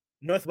year,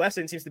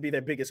 Northwestern seems to be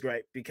their biggest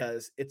gripe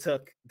because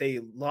they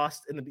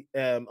lost in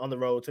the on the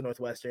road to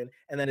Northwestern,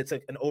 and then it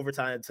took an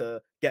overtime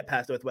to get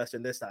past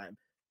Northwestern this time.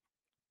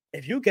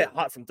 If you get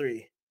hot from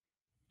three.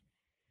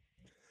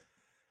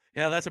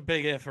 Yeah, that's a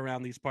big if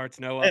around these parts,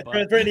 Noah.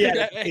 But for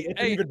Indiana,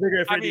 even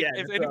bigger for Indiana.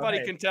 If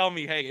anybody can tell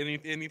me, hey,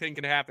 anything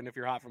can happen if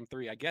you're hot from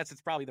three, I guess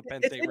it's probably the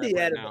Penn State rep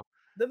right now.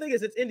 The thing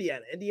is, it's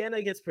Indiana. Indiana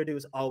against Purdue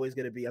is always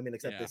going to be,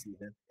 except this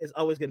season, it's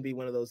always going to be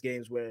one of those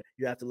games where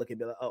you have to look and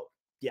be like, oh,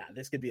 yeah,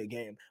 this could be a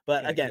game.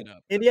 But again,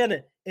 Indiana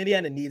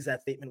needs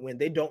that statement win.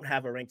 They don't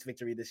have a ranked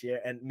victory this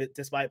year. And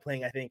despite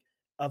playing, I think,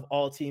 of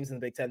all teams in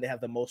the Big Ten, they have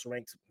the most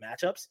ranked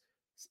matchups,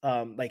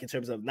 like in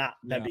terms of not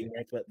them being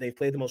ranked, but they've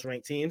played the most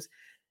ranked teams.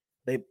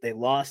 They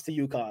lost to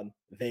UConn.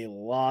 They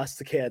lost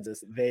to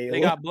Kansas.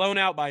 They got blown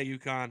out by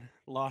UConn.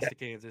 Lost to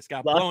Kansas.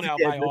 Got blown out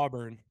by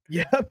Auburn.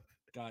 Yep.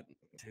 God,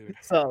 dude.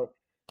 So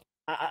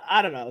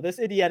I don't know. This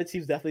Indiana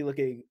team's definitely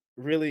looking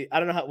really. I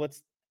don't know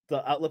what's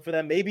the outlook for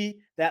them. Maybe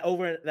that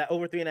over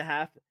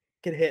 3.5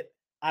 can hit.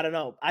 I don't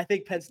know. I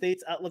think Penn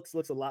State's outlook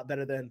looks a lot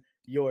better than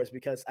yours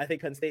because I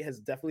think Penn State has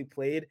definitely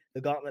played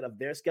the gauntlet of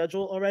their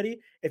schedule already.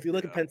 If you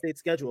look at Penn State's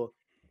schedule,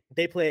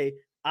 they play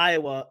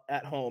Iowa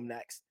at home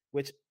next,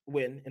 which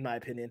win, in my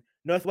opinion.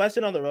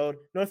 Northwestern on the road.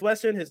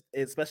 Northwestern has,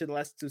 especially in the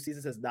last 2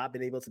 seasons, has not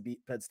been able to beat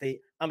Penn State.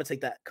 I'm going to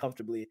take that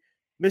comfortably.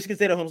 Michigan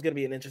State at home is going to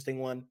be an interesting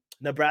one.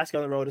 Nebraska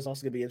on the road is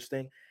also going to be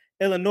interesting.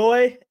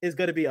 Illinois is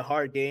going to be a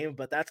hard game,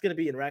 but that's going to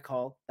be in Rec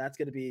Hall. That's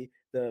going to be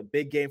the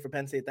big game for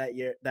Penn State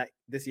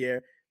this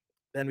year.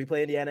 Then we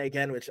play Indiana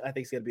again, which I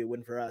think is going to be a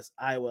win for us.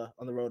 Iowa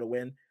on the road a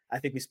win. I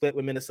think we split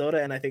with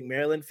Minnesota, and I think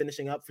Maryland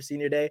finishing up for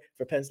senior day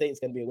for Penn State is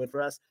going to be a win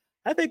for us.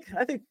 I think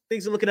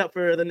things are looking up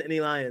for the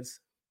Nittany Lions.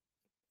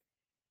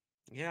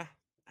 Yeah.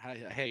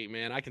 Hey,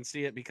 man, I can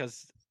see it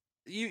because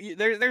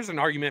there's an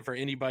argument for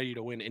anybody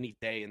to win any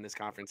day in this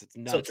conference. It's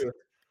nuts. So true.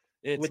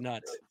 It's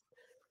nuts.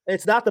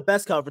 It's not the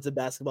best conference in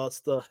basketball. It's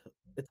the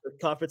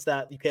conference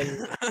that you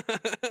can.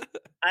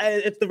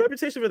 It's the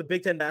reputation for the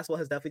Big Ten basketball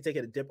has definitely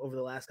taken a dip over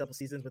the last couple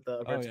seasons with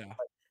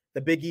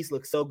the Big East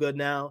looks so good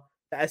now.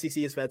 The SEC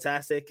is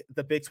fantastic.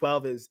 The Big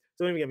 12 don't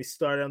even get me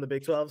started on the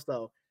Big 12.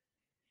 So,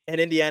 and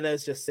Indiana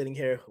is just sitting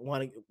here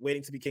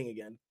waiting to be king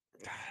again.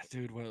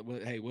 Dude,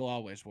 hey, we'll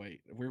always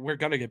wait. We're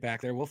gonna get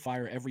back there. We'll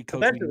fire every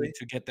coach we need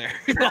to get there.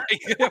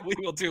 We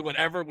will do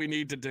whatever we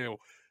need to do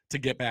to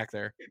get back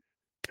there.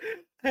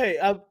 Hey,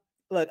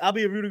 look, I'll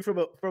be rooting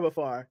from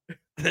afar.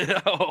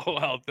 Oh,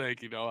 well,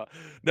 thank you, Noah.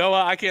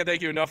 Noah, I can't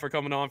thank you enough for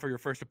coming on for your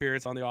first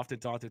appearance on the Often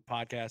Daunted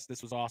podcast.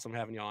 This was awesome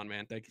having you on,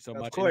 man. Thank you so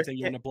much. Anything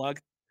you want to plug?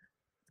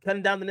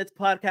 Cutting Down the Nits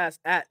podcast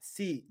at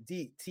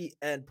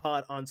CDTN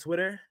Pod on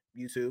Twitter,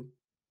 YouTube,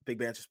 Big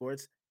Banter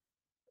Sports.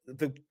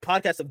 The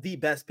podcast of the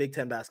best Big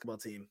Ten basketball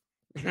team.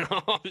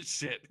 Oh,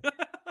 shit.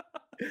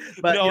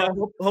 But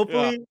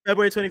hopefully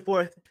February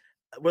 24th,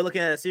 we're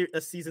looking at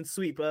a season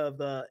sweep of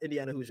the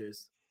Indiana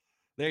Hoosiers.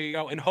 There you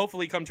go. And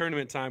hopefully come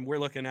tournament time, we're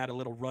looking at a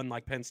little run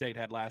like Penn State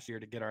had last year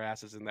to get our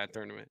asses in that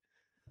tournament.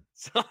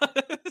 So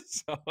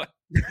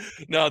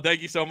no,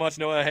 thank you so much,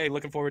 Noah. Hey,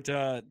 looking forward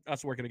to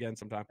us working again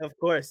sometime. Of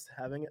course.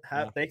 Thank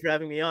you for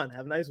having me on.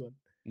 Have a nice one.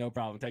 No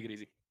problem. Take it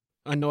easy.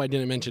 I know I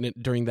didn't mention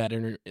it during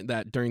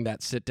that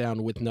sit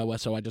down with Noah,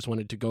 so I just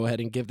wanted to go ahead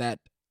and give that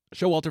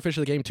Showalter Fish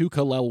of the Game to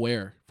Kalel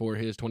Ware for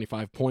his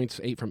 25 points,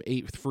 8 from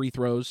 8 free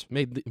throws,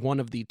 made one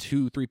of the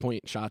 2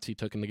 3-point shots he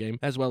took in the game,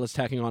 as well as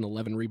tacking on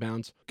 11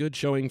 rebounds. Good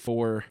showing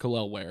for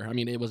Kalel Ware. I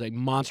mean, it was a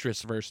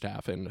monstrous first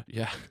half, and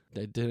yeah,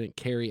 they didn't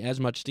carry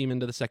as much steam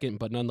into the second,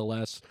 but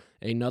nonetheless,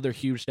 another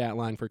huge stat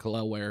line for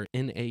Kalel Ware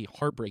in a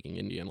heartbreaking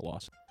Indiana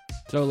loss.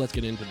 So let's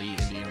get into the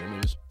Indiana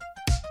news.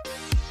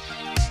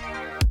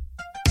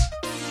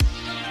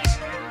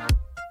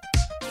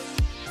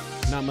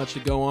 Not much to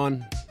go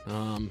on.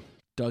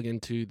 Dug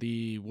into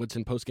the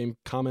Woodson postgame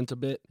comments a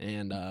bit,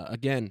 and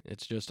again,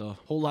 it's just a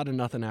whole lot of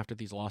nothing after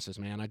these losses,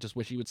 man. I just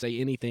wish he would say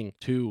anything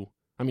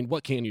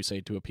what can you say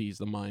to appease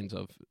the minds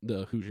of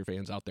the Hoosier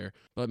fans out there?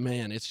 But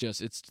man, it's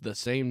the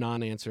same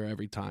non-answer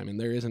every time, and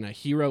there isn't a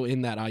hero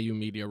in that IU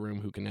media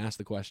room who can ask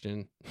the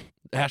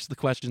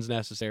questions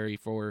necessary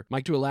for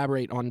Mike to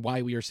elaborate on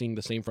why we are seeing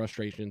the same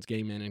frustrations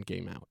game in and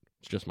game out.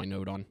 It's just my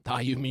note on the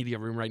IU media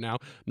room right now.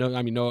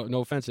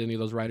 No offense to any of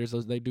those writers.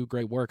 They do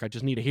great work. I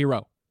just need a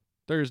hero.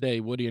 Thursday,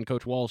 Woody and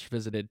Coach Walsh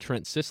visited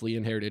Trent Sisley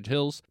in Heritage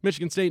Hills.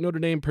 Michigan State, Notre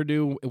Dame,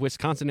 Purdue,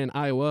 Wisconsin, and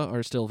Iowa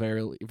are still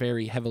very,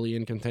 very heavily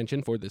in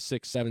contention for the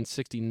 6'7",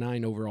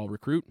 69 overall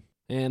recruit.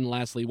 And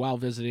lastly, while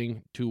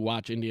visiting to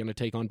watch Indiana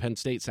take on Penn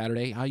State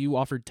Saturday, IU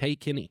offered Tay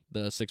Kinney.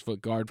 The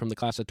 6-foot guard from the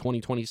class of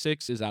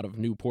 2026 is out of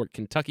Newport,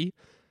 Kentucky.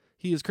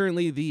 He is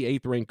currently the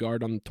 8th-ranked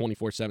guard on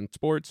 24/7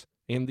 Sports,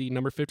 and the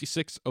number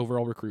 56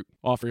 overall recruit.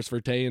 Offers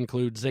for today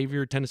include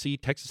Xavier, Tennessee,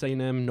 Texas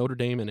A&M, Notre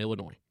Dame, and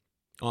Illinois.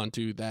 On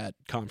to that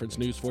conference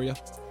news for you.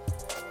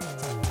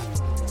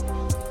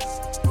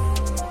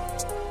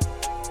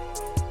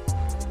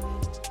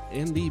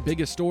 And the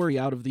biggest story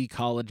out of the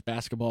college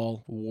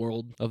basketball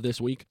world of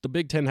this week, the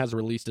Big Ten has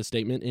released a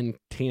statement in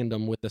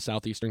tandem with the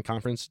Southeastern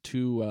Conference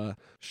to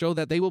show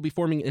that they will be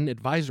forming an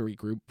advisory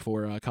group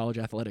for college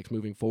athletics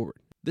moving forward.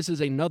 This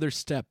is another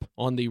step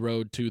on the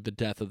road to the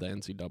death of the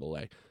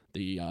NCAA.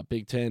 The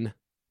Big Ten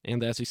and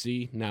the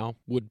SEC now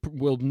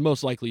will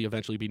most likely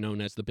eventually be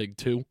known as the Big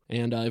Two.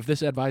 And if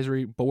this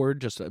advisory board,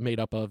 just made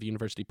up of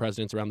university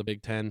presidents around the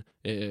Big Ten,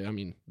 they're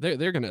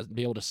going to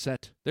be able to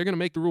they're going to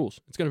make the rules.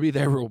 It's going to be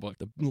their rule book.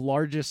 The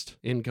largest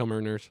income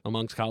earners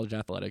amongst college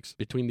athletics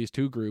between these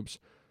two groups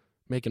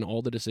making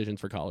all the decisions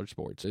for college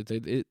sports.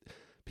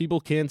 People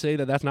can say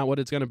that that's not what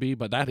it's going to be,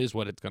 but that is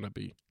what it's going to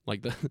be.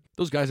 Like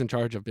those guys in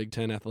charge of Big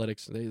Ten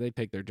athletics, they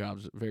take their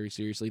jobs very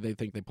seriously. They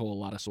think they pull a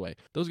lot of sway.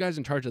 Those guys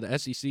in charge of the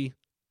SEC,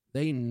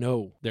 they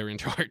know they're in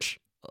charge.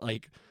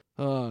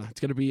 It's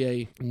going to be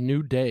a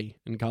new day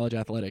in college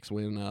athletics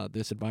when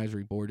this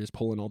advisory board is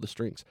pulling all the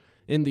strings.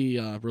 In the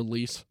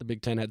release, the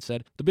Big Ten had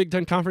said, the Big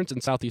Ten Conference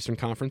and Southeastern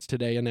Conference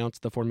today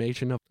announced the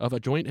formation of a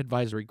joint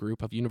advisory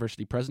group of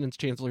university presidents,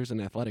 chancellors,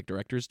 and athletic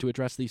directors to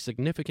address the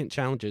significant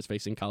challenges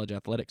facing college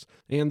athletics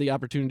and the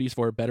opportunities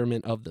for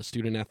betterment of the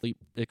student-athlete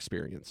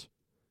experience.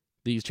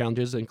 These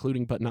challenges,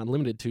 including but not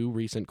limited to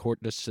recent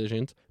court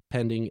decisions,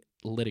 pending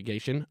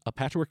litigation, a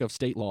patchwork of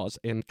state laws,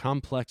 and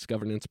complex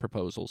governance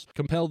proposals,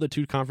 compel the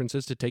two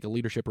conferences to take a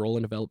leadership role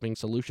in developing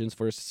solutions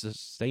for a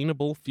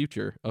sustainable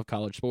future of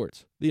college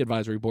sports. The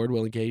advisory board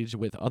will engage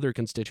with other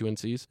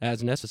constituencies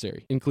as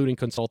necessary, including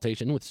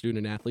consultation with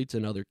student athletes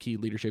and other key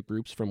leadership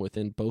groups from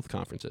within both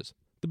conferences.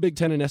 The Big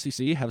Ten and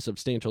SEC have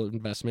substantial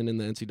investment in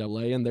the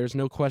NCAA, and there's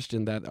no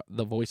question that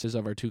the voices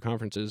of our two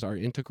conferences are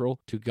integral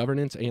to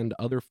governance and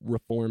other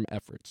reform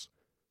efforts,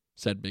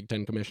 said Big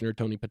Ten Commissioner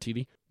Tony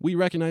Petitti. We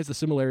recognize the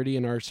similarity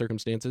in our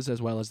circumstances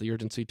as well as the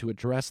urgency to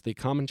address the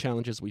common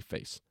challenges we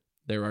face.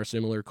 There are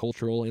similar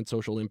cultural and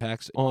social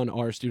impacts on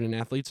our student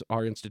athletes,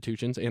 our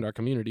institutions, and our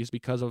communities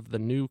because of the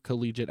new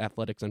collegiate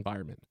athletics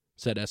environment,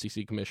 said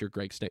SEC Commissioner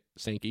Greg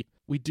Sankey.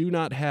 We do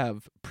not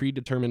have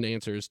predetermined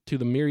answers to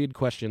the myriad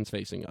questions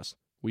facing us.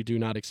 We do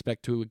not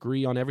expect to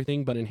agree on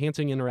everything, but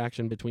enhancing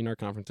interaction between our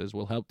conferences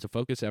will help to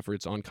focus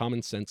efforts on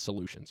common sense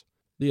solutions.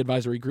 The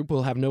advisory group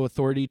will have no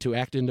authority to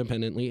act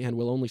independently and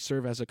will only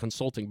serve as a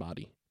consulting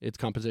body. Its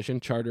composition,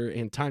 charter,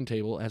 and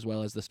timetable, as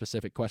well as the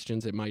specific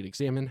questions it might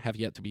examine, have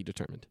yet to be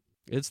determined.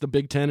 It's the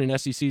Big Ten and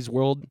SEC's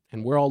world,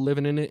 and we're all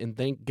living in it, and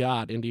thank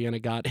God Indiana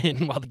got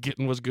in while the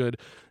getting was good.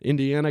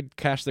 Indiana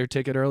cashed their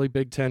ticket early,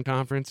 Big Ten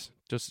Conference.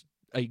 Just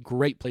a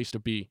great place to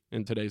be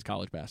in today's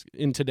college basketball,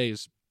 in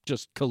today's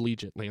just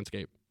collegiate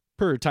landscape.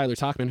 Per Tyler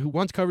Talkman, who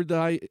once covered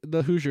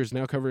the Hoosiers,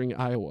 now covering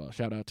Iowa.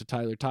 Shout out to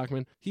Tyler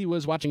Talkman. He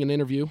was watching an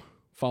interview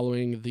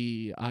following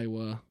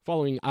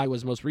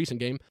Iowa's most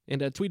recent game,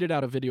 and had tweeted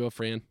out a video of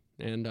Fran,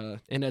 and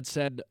had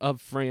said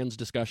of Fran's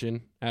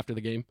discussion after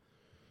the game.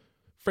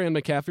 Fran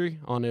McCaffrey,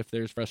 on if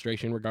there's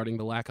frustration regarding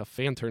the lack of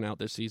fan turnout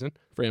this season.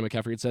 Fran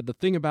McCaffrey had said, the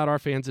thing about our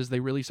fans is they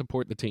really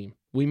support the team.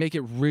 We make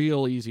it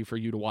real easy for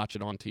you to watch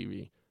it on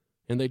TV,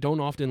 and they don't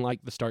often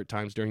like the start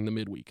times during the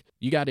midweek.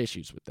 You got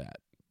issues with that,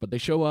 but they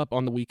show up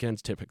on the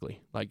weekends typically.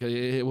 Like,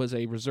 it was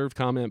a reserved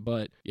comment,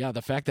 but yeah,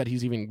 the fact that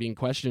he's even being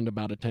questioned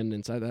about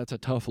attendance, that's a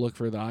tough look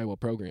for the Iowa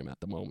program at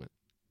the moment.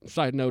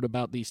 Side note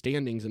about the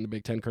standings in the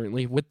Big Ten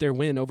currently, with their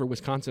win over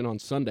Wisconsin on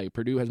Sunday,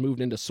 Purdue has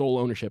moved into sole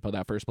ownership of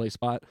that first place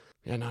spot.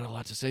 Yeah, not a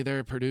lot to say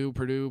there. Purdue.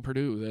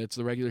 It's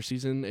the regular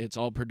season. It's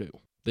all Purdue.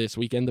 This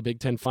weekend, the Big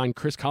Ten fined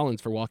Chris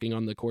Collins for walking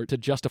on the court to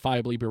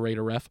justifiably berate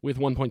a ref with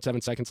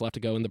 1.7 seconds left to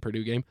go in the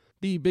Purdue game.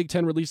 The Big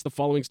Ten released the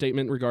following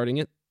statement regarding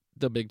it.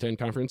 The Big Ten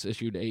Conference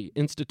issued a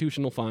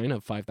institutional fine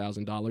of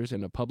 $5,000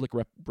 and a public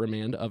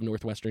reprimand of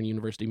Northwestern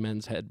University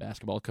men's head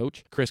basketball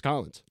coach Chris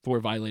Collins for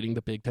violating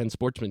the Big Ten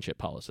sportsmanship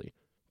policy.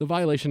 The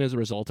violation is a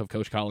result of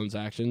Coach Collins'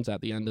 actions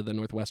at the end of the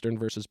Northwestern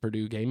versus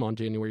Purdue game on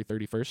January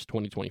 31st,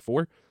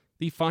 2024.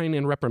 The fine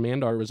and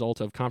reprimand are a result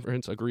of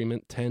Conference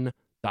Agreement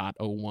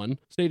 10.01,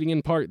 stating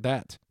in part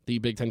that the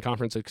Big Ten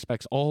Conference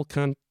expects all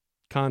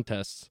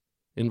contests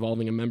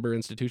involving a member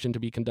institution to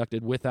be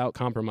conducted without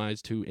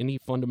compromise to any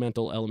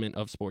fundamental element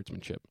of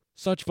sportsmanship.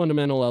 Such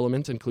fundamental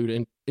elements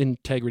include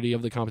integrity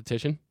of the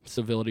competition,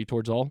 civility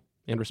towards all,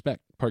 and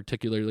respect,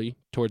 particularly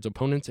towards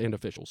opponents and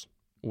officials.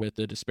 With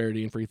the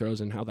disparity in free throws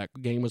and how that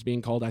game was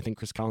being called, I think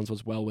Chris Collins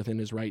was well within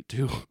his right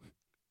to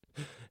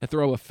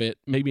throw a fit.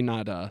 Maybe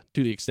not to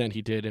the extent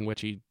he did, in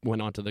which he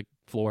went onto the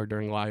floor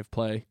during live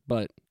play,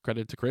 but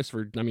credit to Chris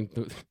for, letting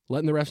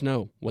the refs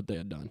know what they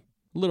had done.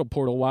 A little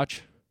portal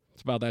watch.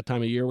 It's about that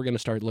time of year. We're going to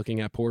start looking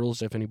at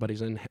portals if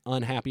anybody's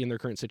unhappy in their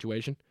current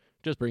situation.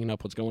 Just bringing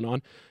up what's going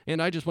on. And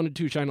I just wanted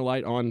to shine a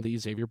light on the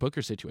Xavier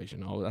Booker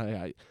situation.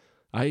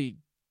 I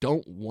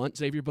don't want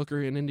Xavier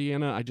Booker in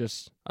Indiana.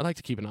 I like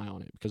to keep an eye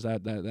on it because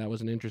that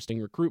was an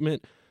interesting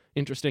recruitment.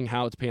 Interesting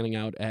how it's panning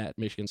out at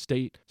Michigan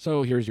State.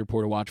 So here's your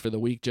Porter Watch for the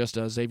week. Just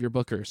Xavier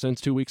Booker.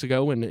 Since 2 weeks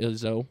ago when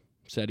Izzo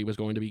said he was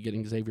going to be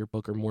getting Xavier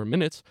Booker more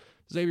minutes,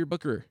 Xavier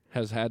Booker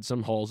has had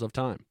some hauls of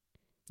time,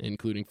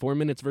 including 4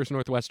 minutes versus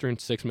Northwestern,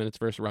 6 minutes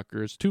versus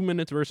Rutgers, 2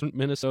 minutes versus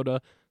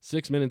Minnesota,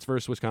 6 minutes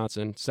versus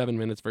Wisconsin, 7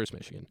 minutes versus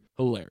Michigan.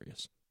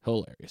 Hilarious.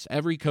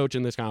 Every coach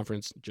in this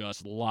conference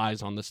just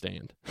lies on the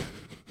stand.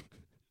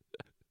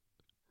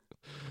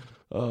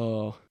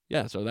 Oh,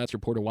 yeah, so that's your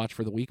Porter Watch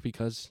for the week,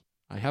 because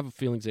I have a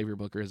feeling Xavier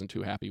Booker isn't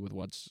too happy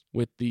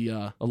with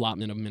the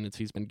allotment of minutes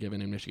he's been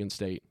given in Michigan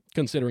State,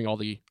 considering all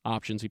the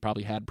options he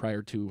probably had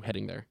prior to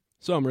heading there.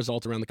 Some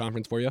results around the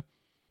conference for you.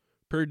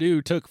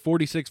 Purdue took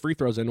 46 free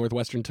throws and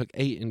Northwestern took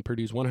 8 in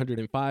Purdue's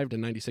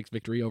 105-96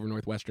 victory over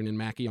Northwestern in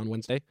Mackey on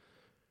Wednesday.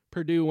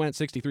 Purdue went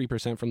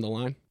 63% from the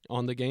line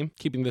on the game,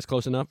 keeping this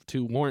close enough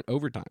to warrant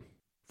overtime.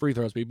 Free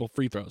throws, people,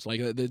 free throws. Like,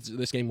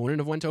 this game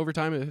wouldn't have went to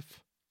overtime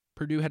if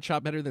Purdue had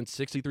shot better than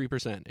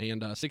 63%.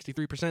 And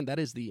 63%, that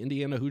is the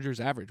Indiana Hoosiers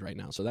average right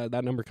now. So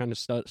that number kind of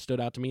stood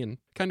out to me and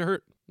kind of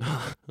hurt.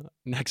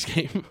 Next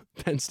game,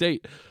 Penn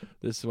State.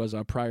 This was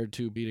prior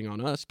to beating on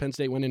us. Penn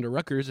State went into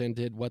Rutgers and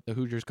did what the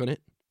Hoosiers couldn't,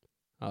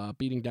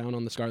 beating down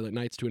on the Scarlet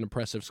Knights to an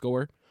impressive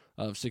score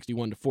of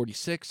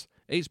 61-46.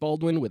 Ace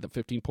Baldwin with a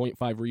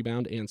 15.5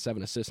 rebound and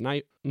 7 assist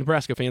night.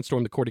 Nebraska fans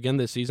stormed the court again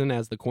this season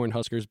as the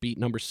Cornhuskers beat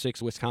number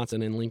 6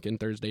 Wisconsin in Lincoln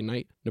Thursday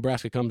night.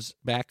 Nebraska comes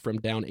back from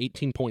down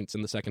 18 points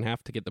in the second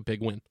half to get the big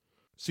win.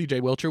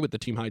 C.J. Wilcher with the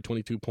team-high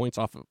 22 points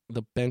off of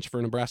the bench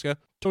for Nebraska.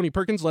 Tony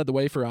Perkins led the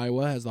way for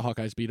Iowa as the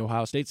Hawkeyes beat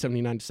Ohio State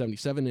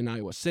 79-77 in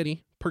Iowa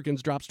City.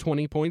 Perkins drops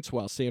 20 points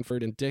while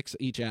Sanford and Dix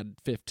each added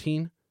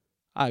 15.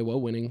 Iowa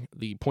winning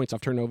the points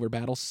off turnover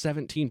battle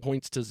 17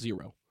 points to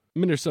 0.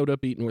 Minnesota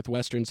beat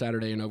Northwestern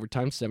Saturday in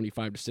overtime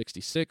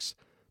 75-66.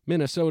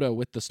 Minnesota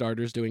with the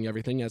starters doing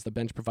everything as the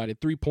bench provided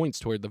 3 points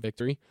toward the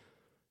victory.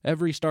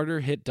 Every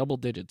starter hit double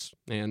digits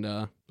and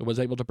was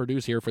able to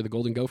produce here for the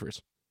Golden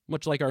Gophers.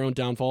 Much like our own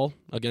downfall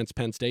against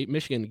Penn State,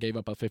 Michigan gave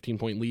up a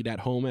 15-point lead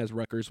at home as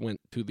Rutgers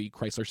went to the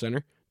Chrysler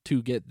Center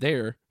to get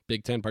their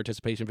Big Ten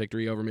participation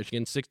victory over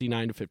Michigan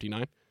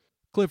 69-59.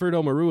 Clifford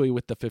Omarui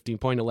with the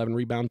 15-point,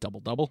 11-rebound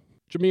double-double.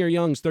 Jameer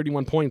Young's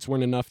 31 points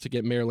weren't enough to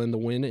get Maryland the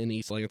win in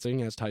East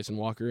Lansing as Tyson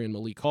Walker and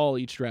Malik Hall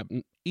each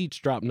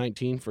dropped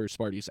 19 for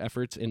Sparty's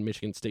efforts in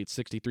Michigan State's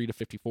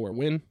 63-54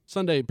 win.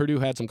 Sunday, Purdue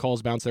had some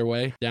calls bounce their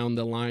way down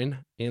the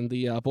line, and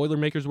the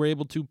Boilermakers were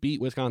able to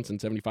beat Wisconsin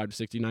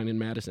 75-69 in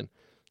Madison.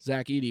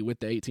 Zach Edey with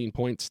the 18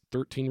 points,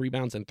 13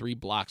 rebounds, and 3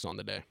 blocks on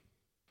the day.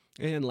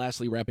 And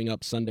lastly, wrapping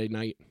up Sunday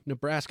night,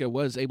 Nebraska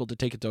was able to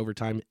take it to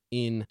overtime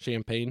in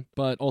Champaign,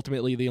 but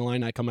ultimately the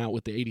Illini come out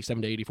with the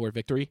 87-84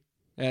 victory,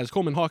 as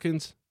Coleman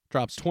Hawkins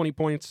drops 20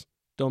 points,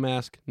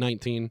 Domask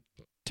 19,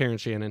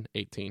 Terrence Shannon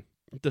 18.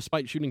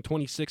 Despite shooting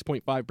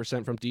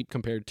 26.5% from deep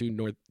compared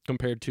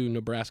to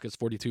Nebraska's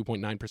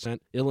 42.9%,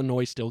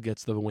 Illinois still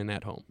gets the win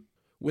at home.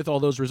 With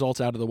all those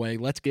results out of the way,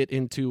 let's get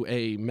into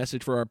a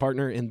message for our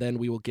partner, and then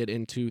we will get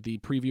into the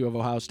preview of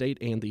Ohio State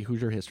and the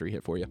Hoosier History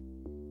Hit for you.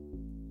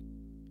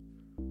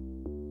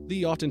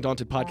 The Often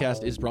Daunted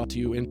podcast is brought to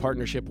you in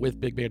partnership with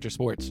Big Banter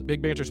Sports.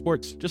 Big Banter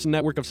Sports, just a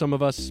network of some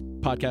of us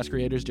podcast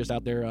creators just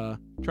out there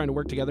trying to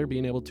work together,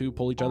 being able to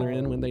pull each other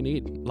in when they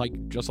need,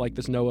 just like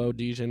this Noah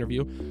Odige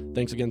interview.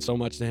 Thanks again so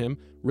much to him.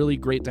 Really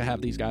great to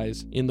have these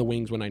guys in the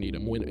wings when I need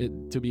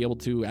them, to be able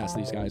to ask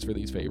these guys for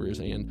these favors,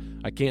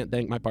 and I can't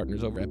thank my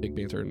partners over at Big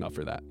Banter enough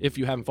for that. If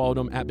you haven't followed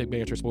them, at Big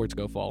Banter Sports,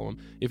 go follow them.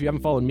 If you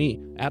haven't followed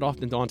me, at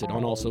Often Daunted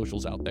on all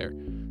socials out there.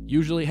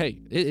 Usually,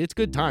 hey, it's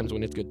good times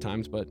when it's good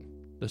times, but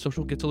the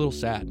social gets a little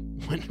sad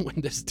when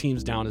this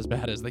team's down as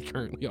bad as they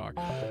currently are.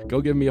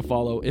 Go give me a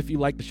follow. If you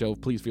like the show,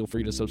 please feel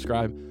free to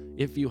subscribe.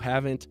 If you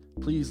haven't,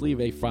 please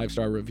leave a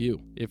 5-star review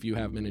if you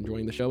have been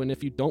enjoying the show. And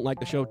if you don't like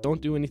the show,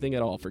 don't do anything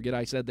at all. Forget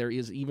I said there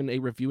is even a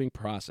reviewing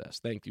process.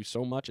 Thank you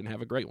so much and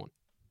have a great one.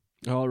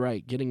 All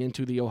right, getting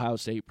into the Ohio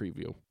State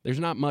preview. There's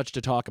not much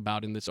to talk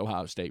about in this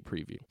Ohio State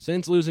preview.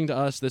 Since losing to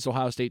us, this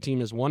Ohio State team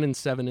is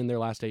 1-7 in their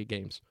last 8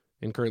 games.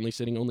 And currently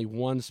sitting only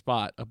 1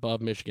 spot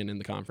above Michigan in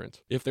the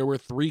conference. If there were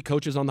 3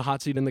 coaches on the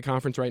hot seat in the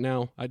conference right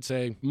now, I'd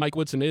say Mike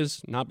Woodson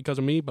is, not because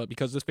of me, but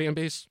because this fan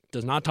base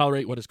does not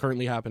tolerate what is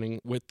currently happening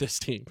with this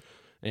team.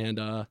 And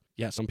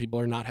some people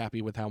are not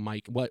happy with how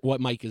what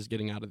Mike is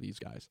getting out of these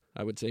guys.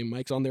 I would say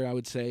Mike's on there. I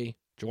would say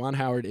Juwan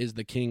Howard is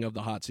the king of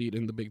the hot seat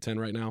in the Big Ten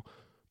right now.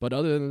 But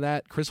other than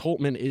that, Chris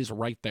Holtmann is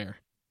right there.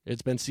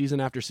 It's been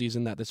season after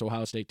season that this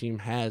Ohio State team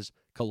has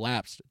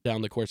collapsed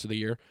down the course of the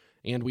year.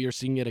 And we are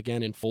seeing it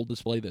again in full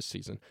display this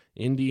season.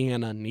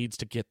 Indiana needs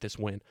to get this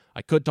win.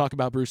 I could talk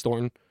about Bruce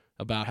Thornton,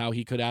 about how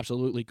he could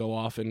absolutely go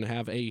off and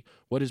have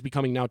what is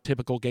becoming now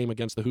typical game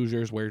against the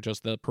Hoosiers, where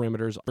just the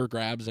perimeters are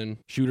grabs and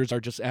shooters are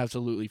just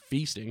absolutely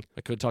feasting. I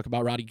could talk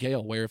about Roddy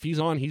Gale, where if he's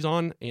on,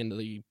 and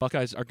the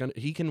Buckeyes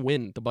he can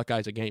win the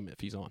Buckeyes a game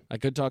if he's on. I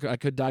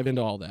could dive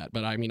into all that,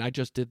 but I mean, I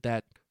just did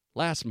that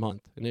last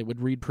month, and it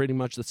would read pretty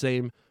much the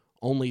same.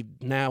 only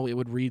now it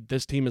would read,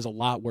 this team is a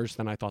lot worse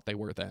than I thought they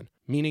were then.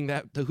 Meaning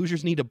that the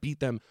Hoosiers need to beat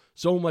them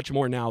so much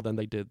more now than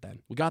they did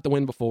then. We got the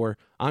win before.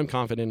 I'm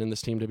confident in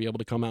this team to be able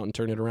to come out and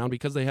turn it around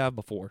because they have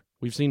before.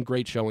 We've seen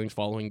great showings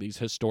following these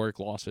historic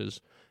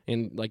losses.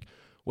 And like,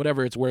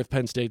 whatever it's worth,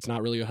 Penn State's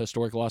not really a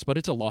historic loss, but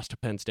it's a loss to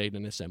Penn State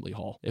in Assembly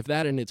Hall. If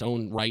that in its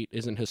own right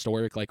isn't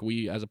historic, like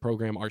we as a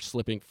program are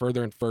slipping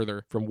further and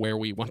further from where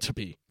we want to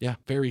be. Yeah,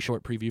 very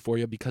short preview for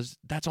you because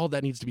that's all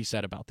that needs to be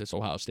said about this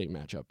Ohio State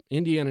matchup.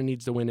 Indiana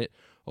needs to win it.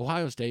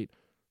 Ohio State,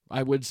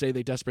 I would say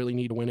they desperately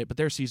need to win it, but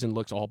their season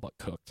looks all but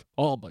cooked.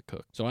 All but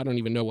cooked. So I don't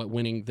even know what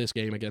winning this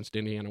game against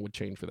Indiana would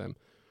change for them.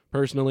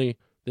 Personally,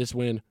 this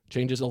win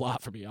changes a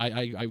lot for me.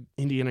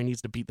 Indiana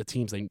needs to beat the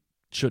teams they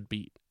should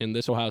beat. And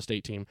this Ohio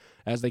State team,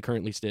 as they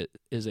currently sit,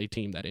 is a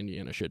team that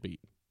Indiana should beat.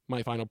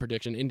 My final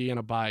prediction,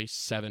 Indiana by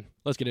 7.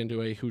 Let's get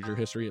into a Hoosier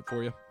History Hit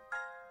for you.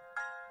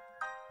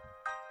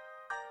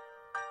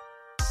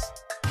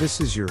 This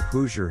is your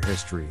Hoosier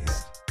History Hit.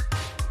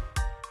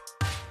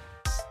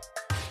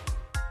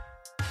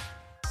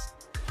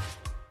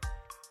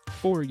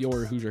 For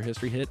your Hoosier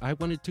History Hit, I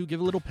wanted to give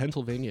a little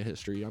Pennsylvania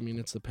history. I mean,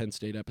 it's the Penn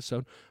State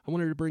episode. I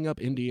wanted to bring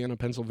up Indiana,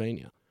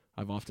 Pennsylvania.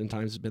 I've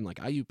oftentimes been like,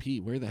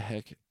 IUP, where the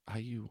heck?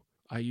 IU,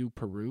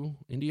 Peru?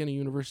 Indiana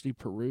University,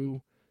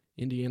 Peru?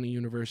 Indiana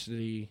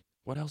University,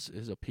 what else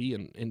is a P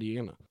in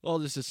Indiana? Well,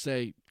 just to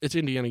say, it's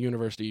Indiana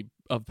University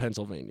of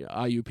Pennsylvania,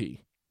 IUP.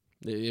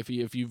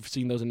 If you've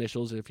seen those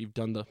initials, if you've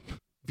done the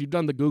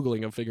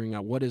Googling of figuring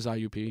out what is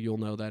IUP, you'll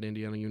know that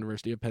Indiana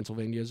University of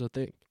Pennsylvania is a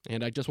thing.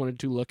 And I just wanted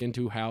to look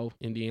into how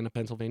Indiana,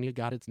 Pennsylvania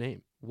got its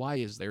name. Why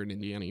is there an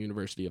Indiana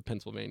University of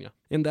Pennsylvania?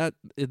 And that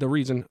the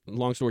reason,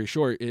 long story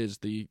short, is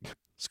the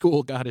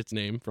school got its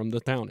name from the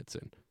town it's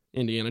in.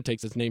 Indiana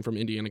takes its name from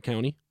Indiana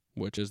County,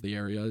 which is the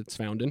area it's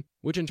found in,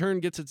 which in turn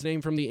gets its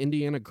name from the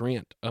Indiana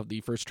grant of the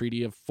First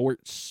Treaty of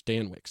Fort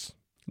Stanwix.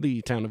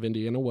 The town of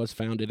Indiana was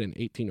founded in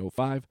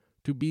 1805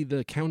 to be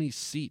the county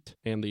seat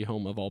and the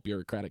home of all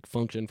bureaucratic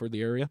function for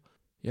the area.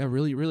 Yeah,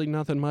 really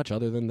nothing much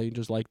other than they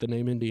just like the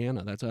name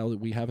Indiana. That's how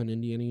we have an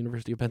Indiana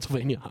University of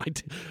Pennsylvania.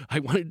 I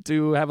wanted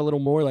to have a little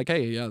more like,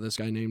 hey, yeah, this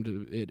guy named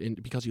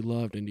it because he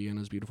loved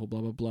Indiana's beautiful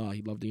blah, blah, blah.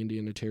 He loved the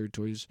Indiana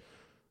Territories,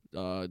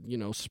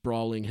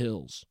 sprawling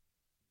hills.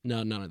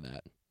 No, none of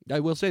that. I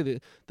will say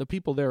that the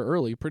people there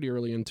pretty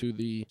early into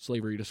the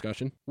slavery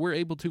discussion, were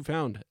able to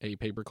found a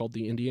paper called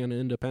the Indiana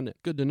Independent.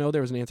 Good to know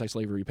there was an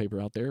anti-slavery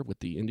paper out there with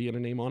the Indiana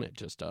name on it.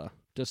 Just a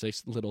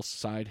little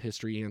side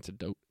history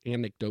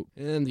anecdote.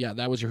 And yeah,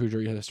 that was your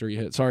Hoosier History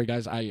Hit. Sorry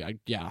guys, I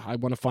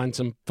want to find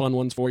some fun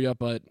ones for you,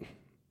 but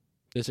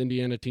this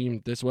Indiana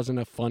team, this wasn't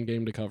a fun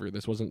game to cover.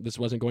 This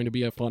wasn't going to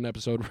be a fun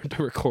episode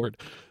to record.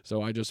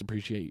 So I just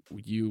appreciate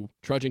you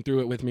trudging through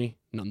it with me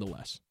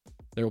nonetheless.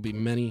 There will be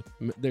many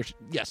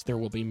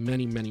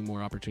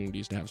more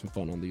opportunities to have some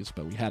fun on these,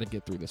 but we had to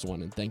get through this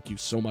one, and thank you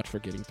so much for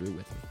getting through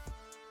with me.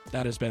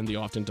 That has been the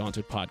Often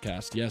Daunted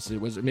podcast. Yes,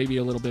 it was maybe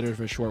a little bit of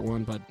a short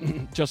one, but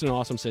just an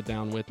awesome sit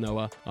down with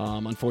Noah.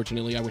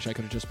 Unfortunately, I wish I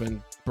could have just been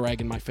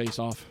bragging my face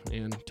off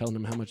and telling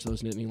him how much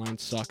those Nittany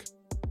Lions suck,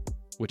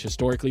 which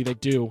historically they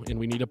do, and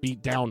we need to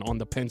beat down on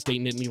the Penn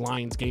State Nittany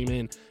Lions game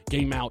in,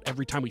 game out,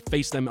 every time we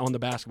face them on the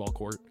basketball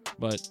court.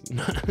 But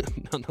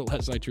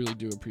nonetheless, I truly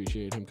do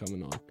appreciate him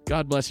coming on.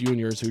 God bless you and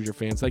yours, Hoosier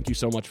fans. Thank you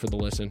so much for the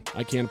listen.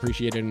 I can't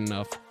appreciate it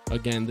enough.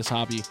 Again, this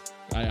hobby,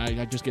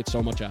 I just get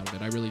so much out of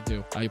it. I really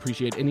do. I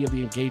appreciate any of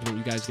the engagement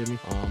you guys give me.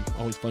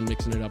 Always fun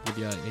mixing it up with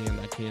you, and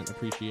I can't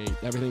appreciate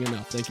everything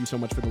enough. Thank you so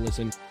much for the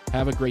listen.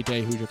 Have a great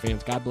day, Hoosier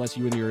fans. God bless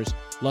you and yours.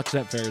 Lux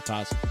et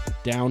Veritas.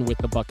 Down with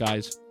the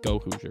Buckeyes. Go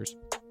Hoosiers.